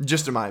fast,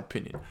 just in my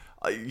opinion.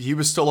 He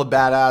was still a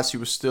badass. He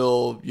was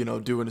still, you know,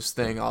 doing his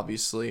thing,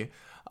 obviously.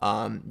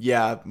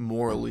 Yeah,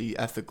 morally,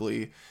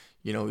 ethically,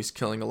 you know, he's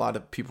killing a lot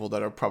of people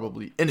that are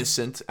probably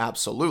innocent,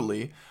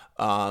 absolutely.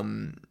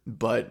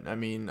 But, I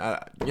mean,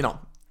 you know,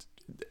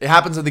 it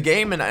happens in the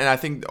game, and I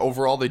think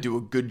overall they do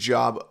a good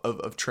job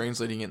of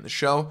translating it in the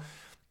show.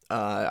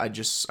 I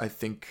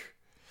think,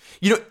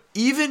 you know,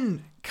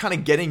 even kind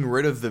of getting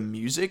rid of the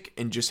music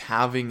and just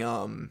having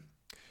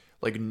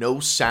like no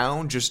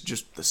sound,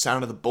 just the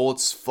sound of the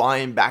bullets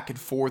flying back and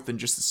forth, and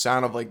just the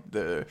sound of like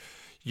the,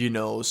 you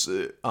know,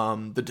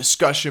 the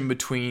discussion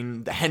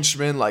between the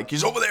henchmen, like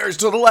he's over there, he's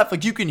to the left,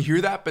 like you can hear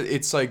that, but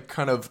it's like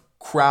kind of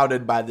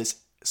crowded by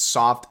this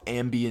soft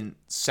ambient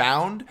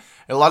sound.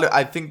 And a lot of,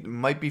 I think,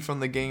 might be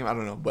from the game, I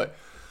don't know, but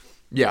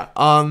yeah,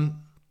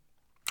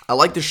 I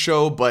like the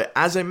show, but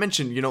as I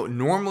mentioned, you know,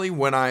 normally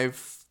when I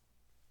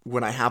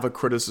have a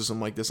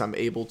criticism like this, I'm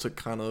able to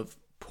kind of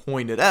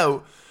point it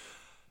out,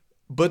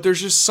 but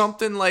there's just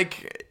something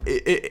like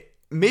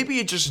maybe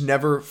it just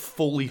never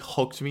fully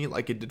hooked me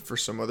like it did for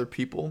some other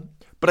people,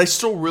 but I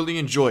still really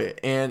enjoy it.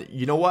 And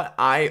you know what?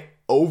 I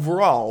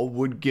overall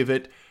would give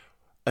it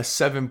a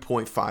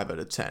 7.5 out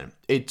of 10.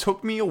 It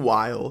took me a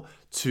while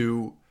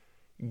to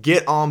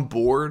get on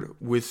board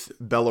with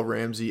Bella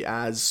Ramsey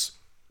as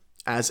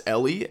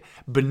Ellie,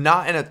 but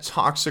not in a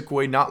toxic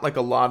way, not like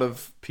a lot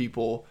of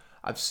people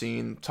I've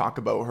seen talk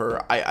about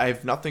her. I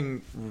have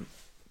nothing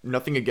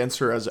against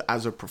her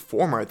as a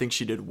performer. I think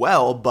she did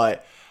well,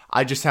 but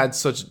I just had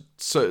such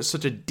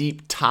a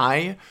deep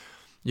tie,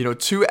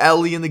 to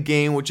Ellie in the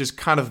game, which is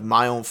kind of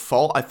my own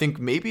fault. I think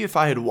maybe if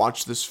I had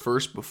watched this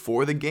first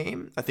before the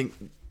game, I think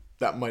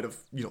that might have,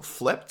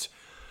 flipped.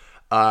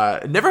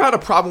 Never had a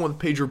problem with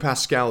Pedro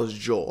Pascal as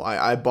Joel.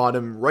 I bought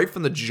him right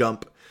from the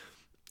jump.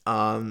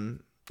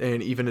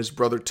 And even his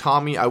brother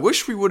Tommy. I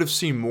wish we would have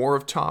seen more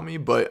of Tommy,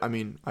 but I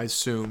mean, I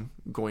assume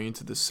going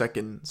into the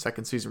second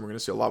season, we're going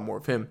to see a lot more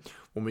of him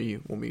when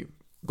we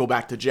go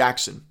back to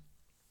Jackson.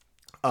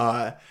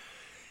 Now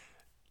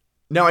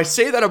I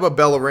say that about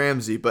Bella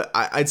Ramsey, but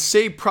I'd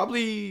say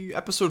probably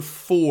episode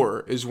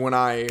 4 is when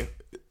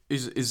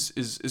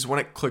is when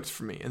it clicked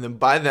for me, and then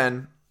by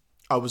then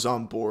I was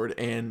on board.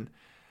 And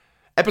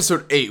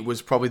episode 8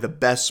 was probably the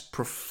best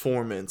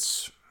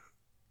performance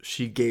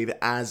she gave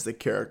as the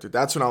character.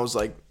 That's when I was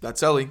like,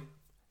 that's Ellie.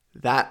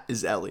 That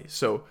is Ellie.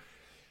 So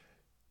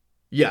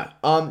yeah.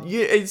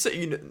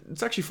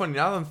 It's actually funny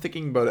now that I'm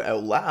thinking about it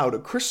out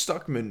loud. Chris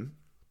Stuckman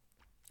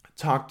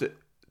talked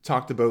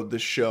about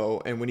this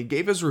show, and when he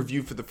gave his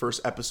review for the first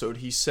episode,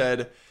 he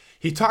said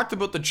he talked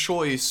about the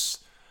choice,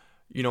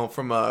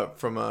 from a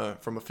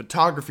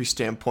photography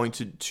standpoint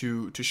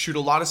to shoot a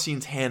lot of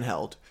scenes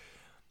handheld.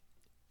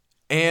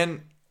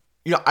 And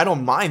I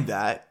don't mind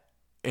that.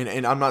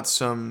 And I'm not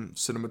some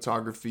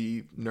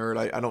cinematography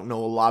nerd. I don't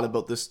know a lot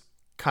about this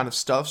kind of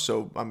stuff,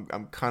 so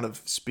I'm kind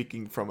of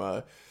speaking from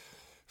a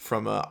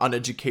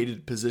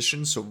uneducated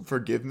position, so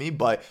forgive me,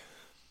 but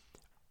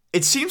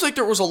it seems like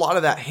there was a lot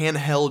of that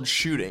handheld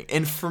shooting.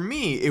 And for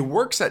me, it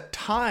works at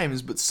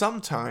times, but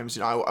sometimes,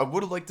 I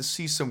would have liked to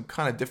see some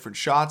kind of different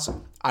shots.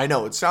 I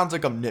know, it sounds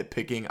like I'm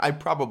nitpicking. I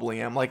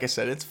probably am. Like I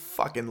said, it's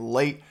fucking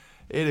late.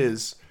 It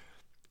is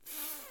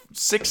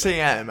 6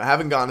 a.m. I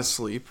haven't gone to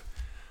sleep.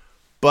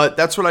 But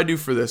that's what I do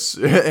for this. So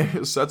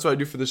that's what I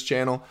do for this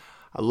channel.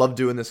 I love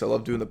doing this. I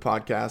love doing the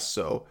podcast.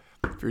 So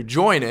if you're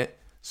enjoying it,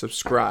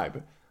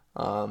 subscribe.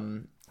 I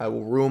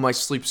will ruin my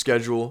sleep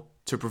schedule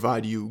to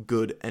provide you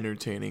good,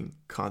 entertaining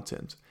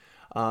content.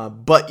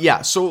 But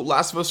yeah, so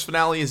Last of Us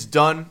finale is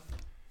done.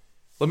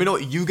 Let me know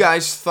what you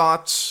guys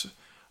thought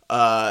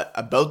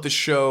about the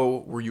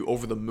show. Were you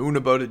over the moon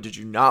about it? Did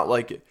you not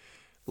like it?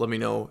 Let me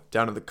know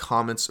down in the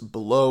comments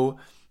below.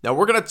 Now,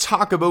 we're going to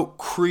talk about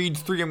Creed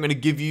 3. I'm going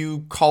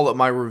to call it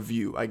my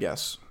review, I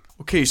guess.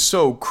 Okay,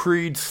 so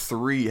Creed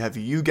 3. Have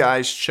you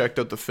guys checked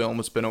out the film?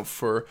 It's been out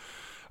for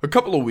a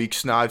couple of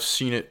weeks now. I've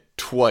seen it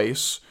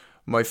twice.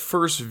 My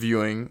first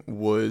viewing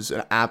was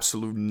an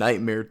absolute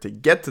nightmare to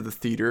get to the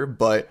theater,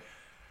 but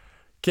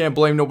can't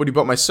blame nobody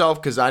but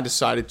myself because I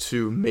decided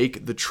to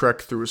make the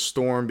trek through a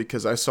storm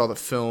because I saw the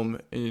film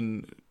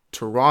in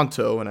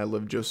Toronto, and I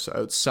live just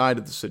outside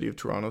of the city of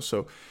Toronto,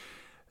 so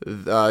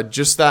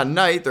just that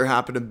night, there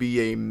happened to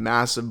be a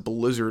massive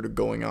blizzard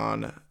going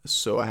on,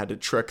 so I had to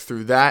trek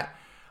through that.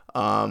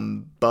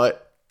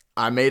 But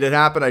I made it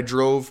happen. I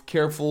drove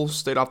careful,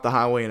 stayed off the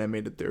highway, and I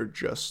made it there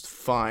just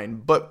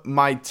fine. But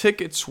my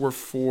tickets were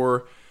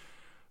for,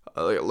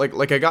 I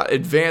got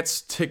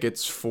advanced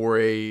tickets for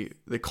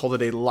they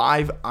called it a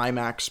live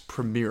IMAX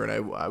premiere, and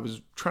I was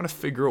trying to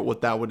figure out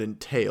what that would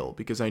entail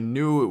because I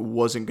knew it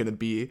wasn't going to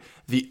be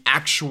the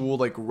actual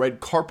red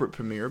carpet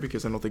premiere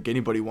because I don't think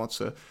anybody wants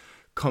to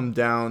come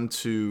down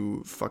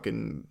to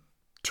fucking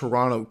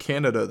Toronto,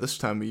 Canada this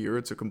time of year.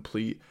 It's a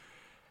complete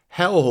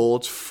hellhole.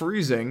 It's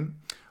freezing.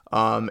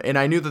 And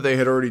I knew that they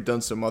had already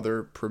done some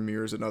other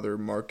premieres in other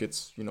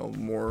markets,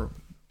 more,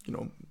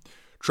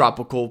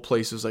 tropical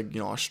places like,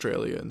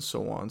 Australia and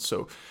so on.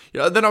 So,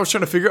 then I was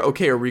trying to figure out,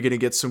 okay, are we going to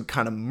get some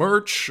kind of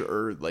merch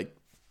or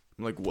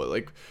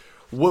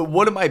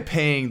what am I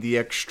paying the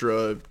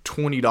extra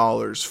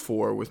 $20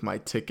 for with my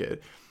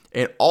ticket?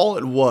 And all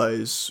it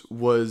was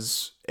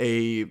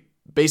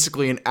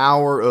basically an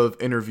hour of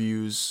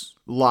interviews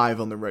live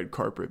on the red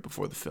carpet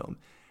before the film.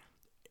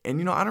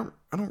 And I don't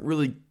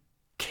really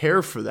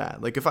care for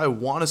that. Like if I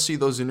want to see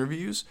those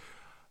interviews,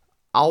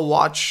 I'll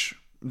watch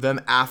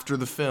them after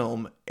the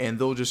film and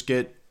they'll just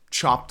get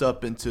chopped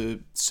up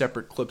into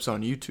separate clips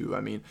on YouTube. I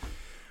mean,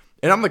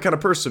 and I'm the kind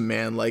of person,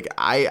 man, like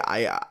I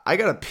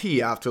gotta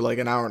pee after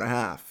an hour and a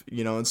half,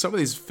 and some of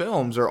these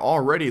films are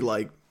already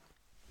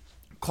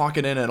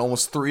clocking in at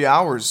almost 3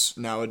 hours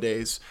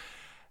nowadays.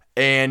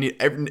 And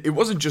it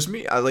wasn't just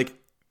me.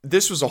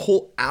 This was a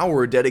whole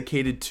hour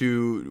dedicated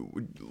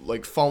to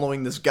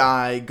following this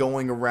guy,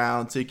 going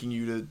around, taking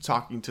you to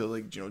talking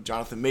to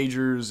Jonathan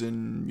Majors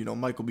and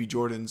Michael B.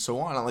 Jordan and so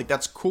on. I'm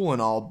that's cool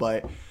and all,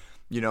 but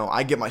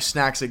I get my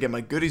snacks, I get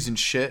my goodies and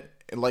shit.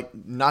 And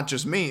not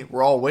just me,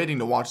 we're all waiting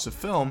to watch the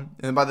film.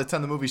 And by the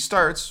time the movie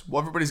starts,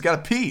 well, everybody's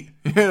got to pee.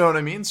 You know what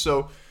I mean?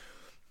 So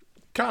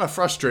kind of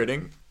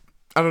frustrating.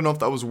 I don't know if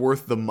that was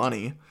worth the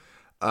money.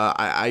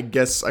 I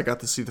guess I got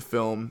to see the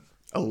film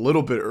a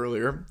little bit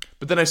earlier,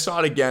 but then I saw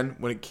it again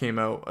when it came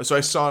out. So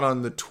I saw it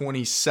on the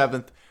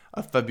 27th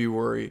of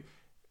February,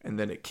 and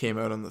then it came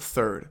out on the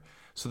 3rd.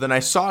 So then I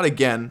saw it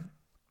again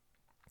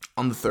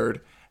on the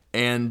 3rd,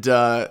 and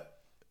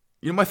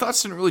my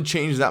thoughts didn't really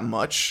change that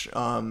much.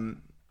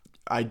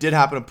 I did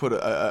happen to put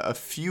a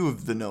few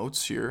of the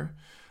notes here.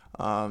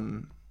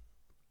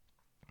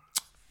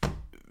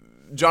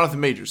 Jonathan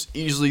Majors,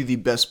 easily the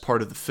best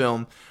part of the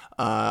film.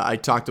 I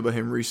talked about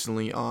him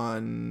recently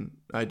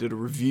I did a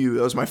review.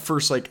 That was my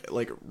first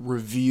like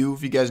review,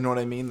 if you guys know what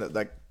I mean.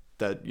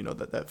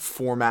 That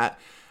format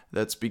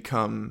that's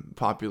become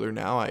popular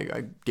now.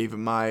 I gave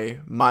him my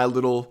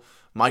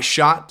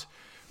shot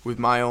with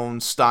my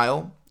own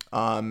style.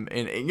 And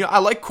I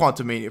like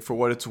Quantumania for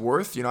what it's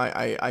worth.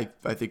 I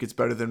think it's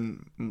better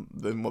than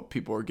what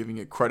people are giving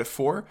it credit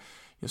for.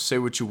 Say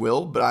what you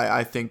will, but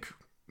I think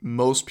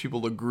most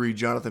people agree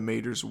Jonathan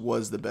Majors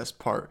was the best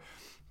part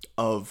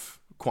of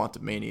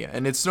Quantumania,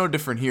 and it's no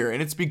different here. And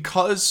it's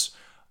because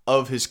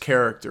of his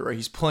character, right?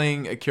 He's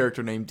playing a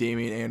character named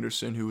Damian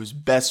Anderson, who is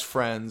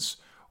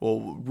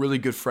really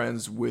good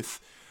friends with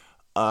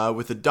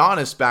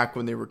Adonis back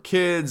when they were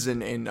kids.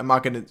 And I'm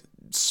not going to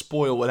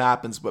spoil what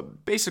happens,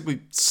 but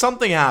basically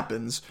something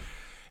happens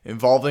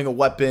involving a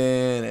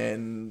weapon,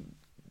 and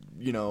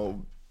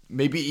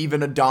maybe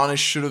even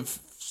Adonis should have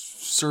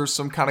serve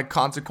some kind of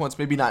consequence,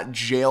 maybe not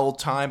jail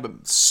time,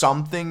 but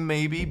something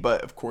maybe.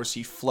 But of course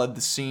he fled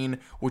the scene,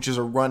 which is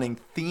a running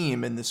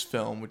theme in this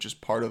film, which is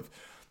part of,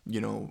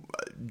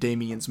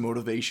 Damian's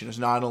motivation is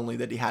not only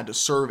that he had to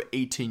serve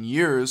 18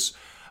 years,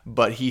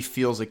 but he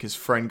feels like his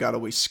friend got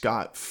away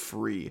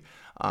scot-free.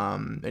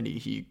 And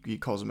he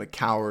calls him a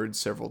coward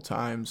several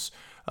times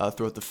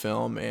throughout the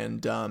film.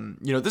 And,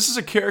 this is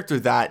a character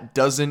that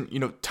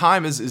doesn't,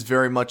 time is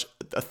very much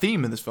a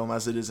theme in this film,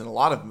 as it is in a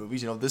lot of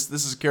movies. This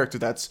is a character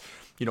that's,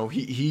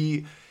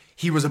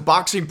 he was a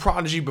boxing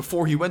prodigy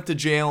before he went to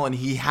jail, and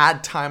he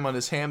had time on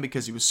his hand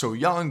because he was so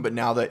young. But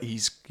now that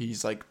he's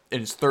like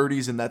in his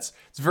 30s, and it's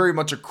very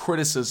much a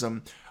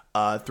criticism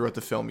throughout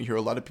the film. You hear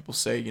a lot of people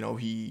say,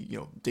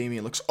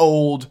 Damian looks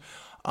old,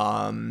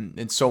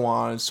 and so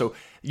on. So,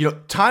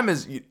 time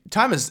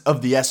is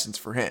of the essence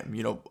for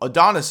him.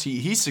 Adonis,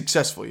 he's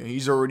successful.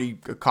 He's already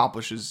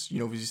accomplishes,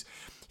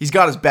 he's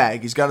got his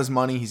bag, he's got his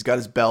money, he's got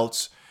his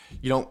belts.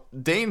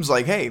 Dame's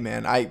like, hey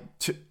man,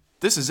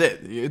 this is it.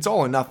 It's all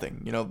or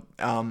nothing,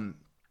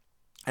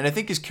 and I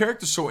think his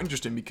character's so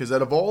interesting because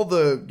out of all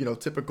the,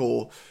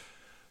 typical,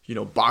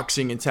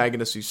 boxing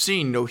antagonists we've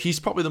seen, he's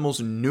probably the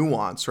most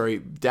nuanced,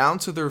 right? Down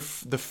to the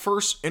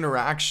first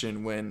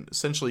interaction when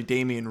essentially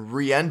Damian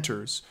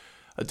re-enters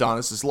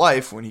Adonis's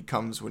life when he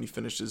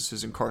finishes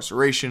his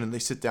incarceration, and they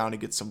sit down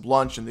and get some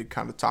lunch, and they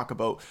kind of talk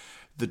about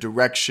the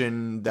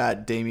direction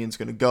that Damian's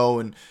going to go.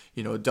 And,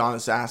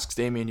 Adonis asks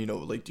Damian, do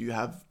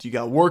you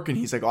got work? And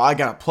he's like, oh, I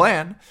got a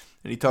plan.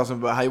 And he tells him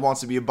about how he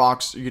wants to be a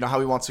boxer, how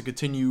he wants to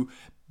continue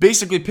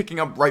basically picking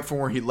up right from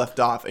where he left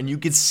off. And you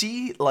could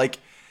see,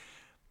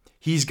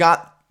 he's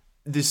got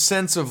this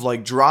sense of,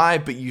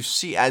 drive, but you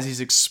see as he's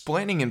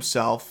explaining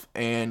himself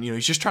and,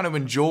 he's just trying to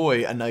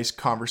enjoy a nice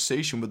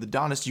conversation with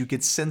Adonis, you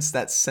could sense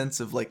that sense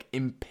of,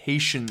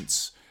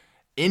 impatience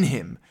in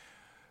him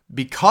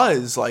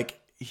because,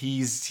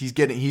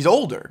 he's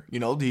older,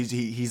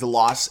 he's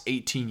lost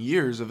 18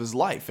 years of his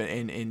life,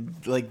 and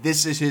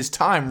this is his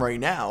time right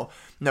now.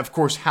 And of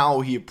course,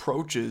 how he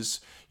approaches,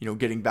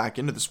 getting back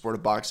into the sport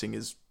of boxing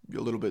is a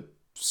little bit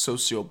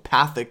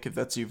sociopathic, if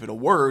that's even a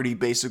word. He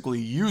basically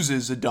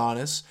uses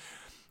Adonis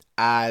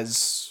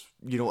as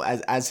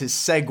his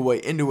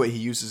segue into it. He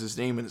uses his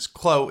name and his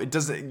clout.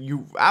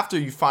 After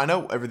you find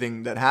out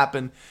everything that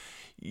happened,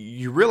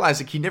 you realize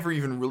he never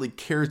even really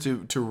cared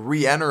to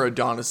re-enter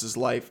Adonis's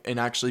life and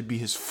actually be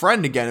his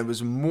friend again. It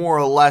was more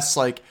or less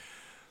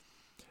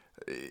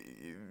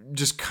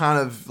just kind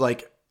of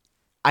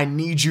I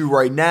need you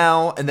right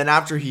now. And then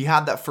after he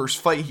had that first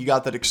fight, he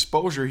got that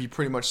exposure, he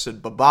pretty much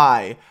said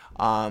bye-bye.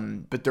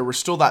 But there was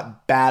still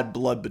that bad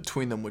blood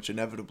between them, which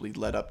inevitably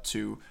led up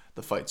to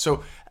the fight.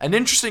 So an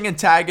interesting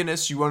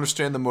antagonist. You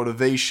understand the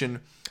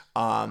motivation.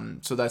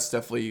 So that's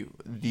definitely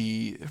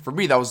for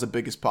me, that was the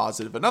biggest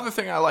positive. Another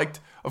thing I liked,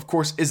 of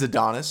course, is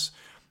Adonis.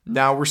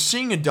 Now we're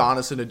seeing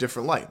Adonis in a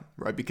different light,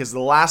 right? Because the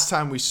last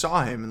time we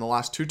saw him, and the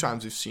last two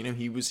times we've seen him,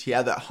 he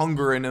had that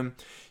hunger in him.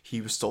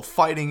 He was still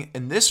fighting.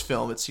 In this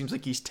film, it seems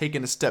like he's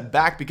taken a step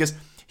back because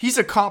he's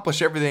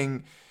accomplished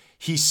everything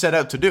he set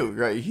out to do,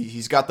 right?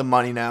 He's got the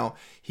money now.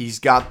 He's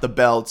got the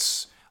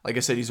belts. Like I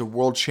said, he's a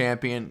world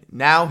champion.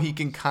 Now he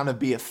can kind of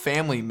be a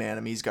family man.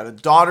 I mean, he's got a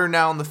daughter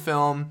now in the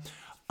film.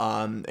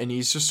 And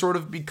he's just sort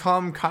of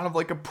become kind of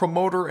like a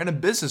promoter and a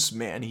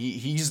businessman.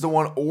 He's the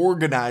one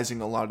organizing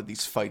a lot of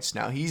these fights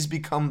now. He's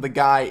become the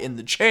guy in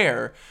the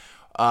chair.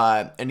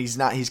 And he's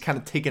kind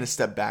of taken a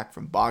step back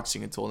from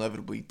boxing until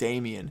inevitably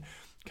Damian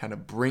kind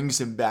of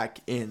brings him back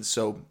in.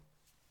 So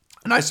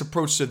a nice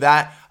approach to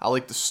that. I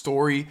like the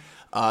story.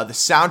 The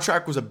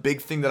soundtrack was a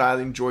big thing that I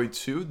enjoyed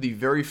too. The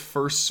very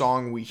first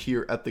song we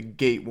hear at the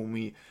gate when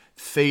we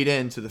fade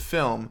into the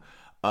film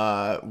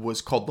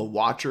was called The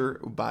Watcher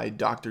by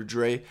Dr.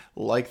 Dre.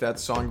 Like that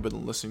song,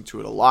 been listening to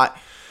it a lot.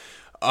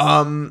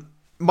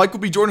 Michael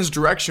B. Jordan's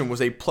direction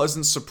was a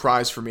pleasant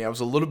surprise for me. I was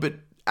a little bit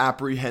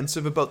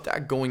apprehensive about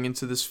that going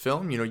into this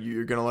film. You know,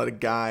 you're going to let a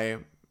guy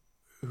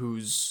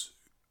who's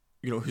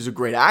a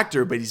great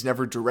actor, but he's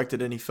never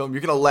directed any film.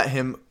 You're going to let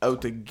him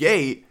out the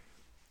gate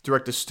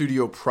direct a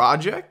studio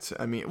project.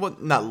 I mean, well,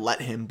 not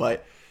let him,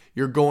 but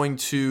you're going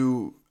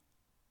to,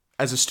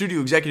 as a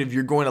studio executive,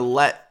 you're going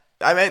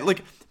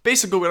to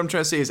basically what I'm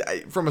trying to say is,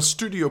 from a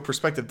studio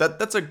perspective,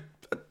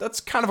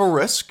 that's kind of a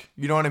risk,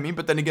 you know what I mean?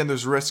 But then again,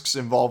 there's risks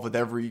involved with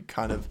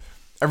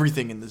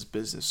everything in this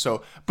business.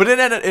 So, but it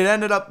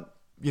ended up,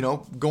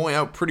 going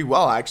out pretty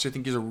well. I actually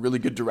think he's a really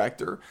good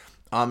director.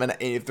 And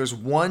if there's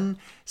one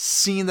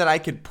scene that I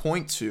could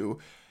point to,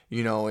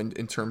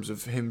 in terms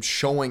of him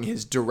showing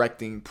his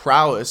directing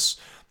prowess,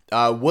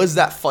 was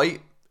that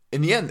fight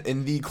in the end,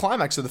 in the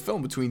climax of the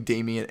film between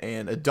Damien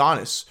and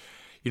Adonis.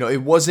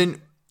 It wasn't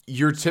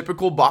your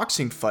typical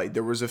boxing fight.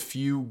 There was a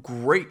few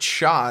great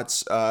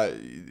shots.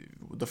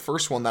 The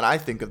first one that I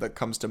think of that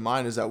comes to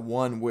mind is that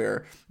one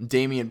where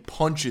Damien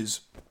punches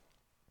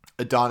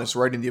Adonis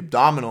right in the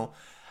abdominal,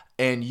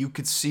 and you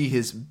could see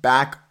his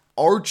back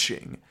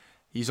arching.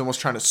 He's almost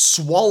trying to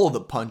swallow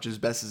the punch as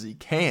best as he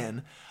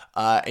can.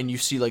 And you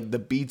see like the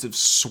beads of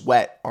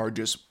sweat are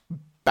just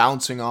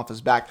bouncing off his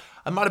back.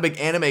 I'm not a big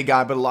anime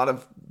guy, but a lot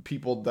of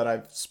people that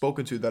I've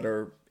spoken to that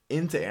are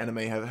into anime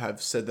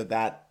have said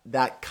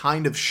that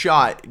kind of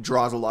shot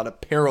draws a lot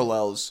of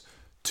parallels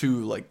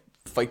to like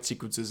fight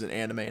sequences in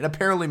anime. And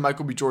apparently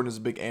Michael B. Jordan is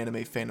a big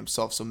anime fan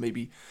himself, so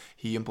maybe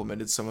he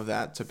implemented some of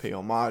that to pay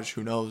homage.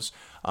 Who knows?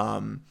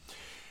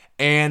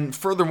 And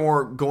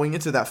furthermore, going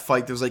into that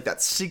fight, there's like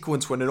that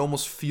sequence when it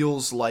almost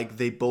feels like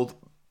they both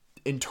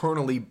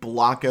internally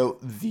block out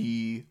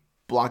the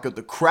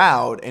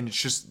crowd, and it's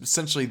just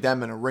essentially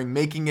them in a ring,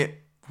 making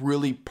it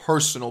really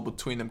personal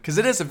between them, because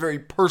it is a very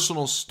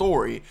personal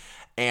story.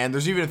 And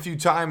there's even a few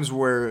times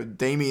where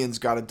Damien's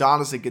got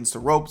Adonis against the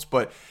ropes,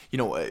 but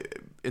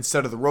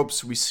instead of the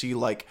ropes, we see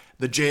like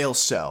the jail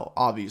cell,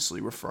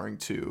 obviously referring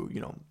to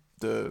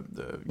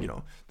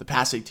the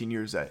past 18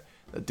 years that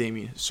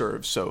Damien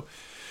served. So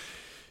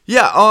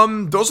yeah,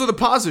 those are the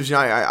positives.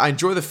 I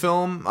enjoy the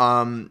film.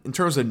 In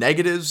terms of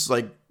negatives,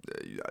 like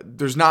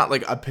there's not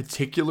like a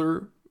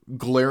particular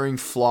glaring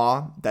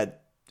flaw that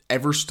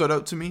ever stood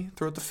out to me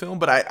throughout the film,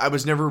 but I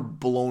was never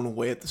blown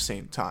away at the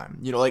same time.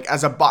 Like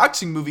as a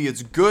boxing movie,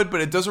 it's good, but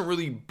it doesn't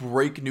really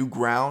break new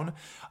ground.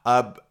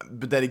 But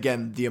then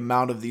again, the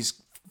amount of these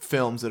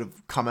films that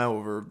have come out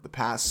over the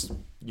past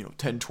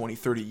 10, 20,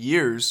 30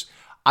 years,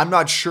 I'm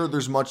not sure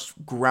there's much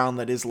ground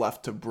that is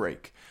left to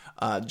break,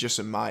 just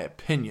in my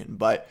opinion.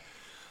 But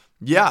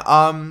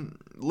yeah,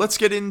 let's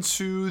get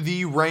into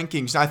the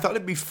rankings. Now, I thought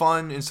it'd be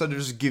fun, instead of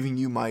just giving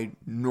you my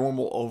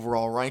normal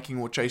overall ranking,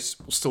 which I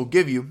will still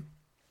give you,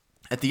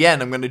 at the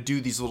end, I'm going to do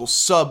these little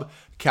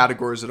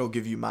sub-categories that I'll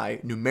give you my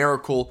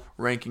numerical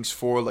rankings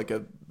for, like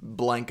a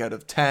blank out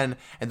of 10,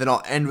 and then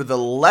I'll end with a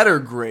letter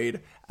grade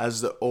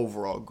as the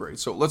overall grade.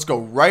 So let's go.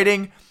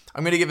 Writing,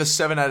 I'm going to give a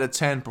 7 out of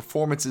 10.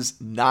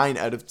 Performances, 9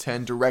 out of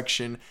 10.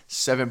 Direction,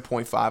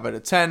 7.5 out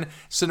of 10.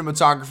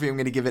 Cinematography, I'm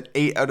going to give it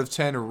 8 out of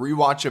 10.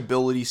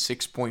 Rewatchability,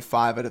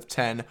 6.5 out of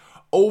 10.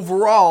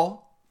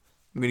 Overall,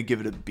 I'm going to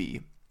give it a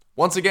B.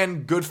 Once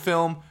again, good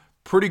film.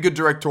 Pretty good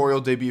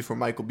directorial debut for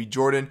Michael B.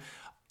 Jordan.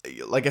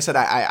 Like I said,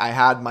 I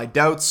had my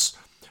doubts.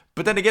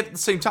 But then again, at the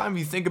same time,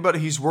 you think about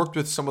it, he's worked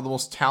with some of the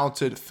most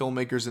talented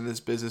filmmakers in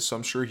this business, so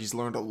I'm sure he's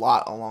learned a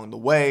lot along the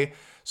way.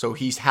 So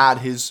he's had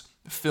his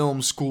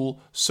film school,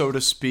 so to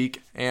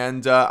speak,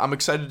 and I'm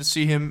excited to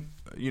see him,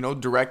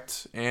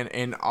 direct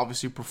and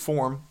obviously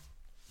perform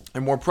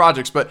in more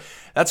projects. But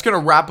that's going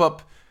to wrap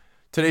up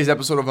today's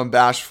episode of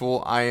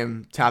Unbashful. I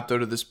am tapped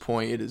out at this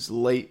point. It is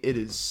late. It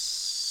is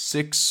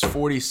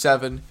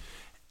 6:47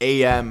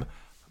 a.m.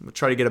 I'm going to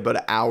try to get about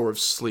an hour of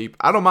sleep.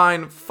 I don't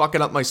mind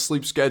fucking up my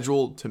sleep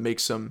schedule to make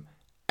some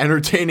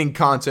entertaining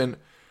content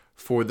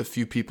for the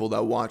few people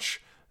that watch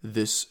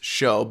this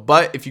show.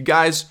 But if you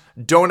guys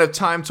don't have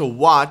time to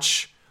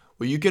watch,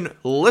 well, you can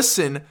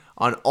listen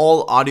on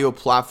all audio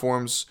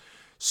platforms,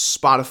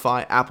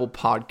 Spotify, Apple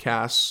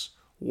Podcasts,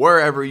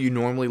 wherever you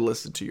normally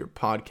listen to your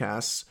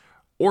podcasts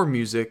or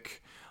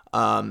music.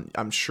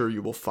 I'm sure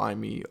you will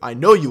find me. I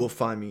know you will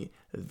find me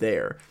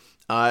there.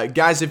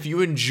 Guys, if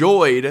you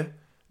enjoyed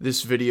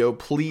this video,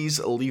 please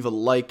leave a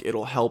like.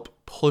 It'll help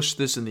push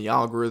this in the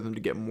algorithm to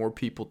get more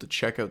people to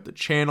check out the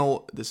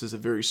channel. This is a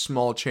very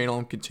small channel.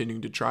 I'm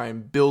continuing to try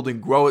and build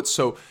and grow it.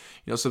 So,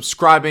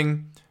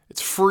 subscribing, it's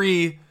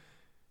free.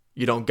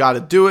 You don't got to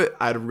do it.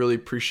 I'd really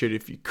appreciate it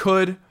if you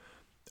could.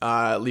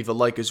 Leave a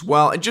like as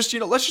well. And just,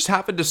 let's just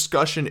have a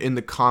discussion in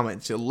the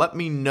comments. Let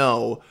me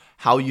know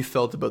how you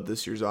felt about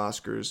this year's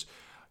Oscars.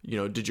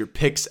 Did your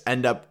picks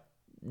end up,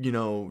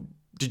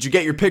 did you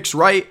get your picks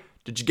right?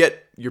 Did you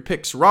get your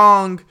picks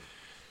wrong?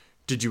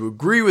 Did you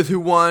agree with who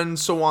won?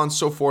 So on and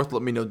so forth.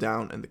 Let me know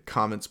down in the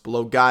comments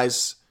below.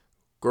 Guys,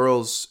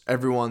 girls,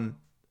 everyone,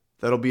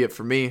 that'll be it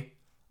for me.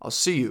 I'll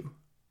see you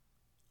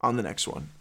on the next one.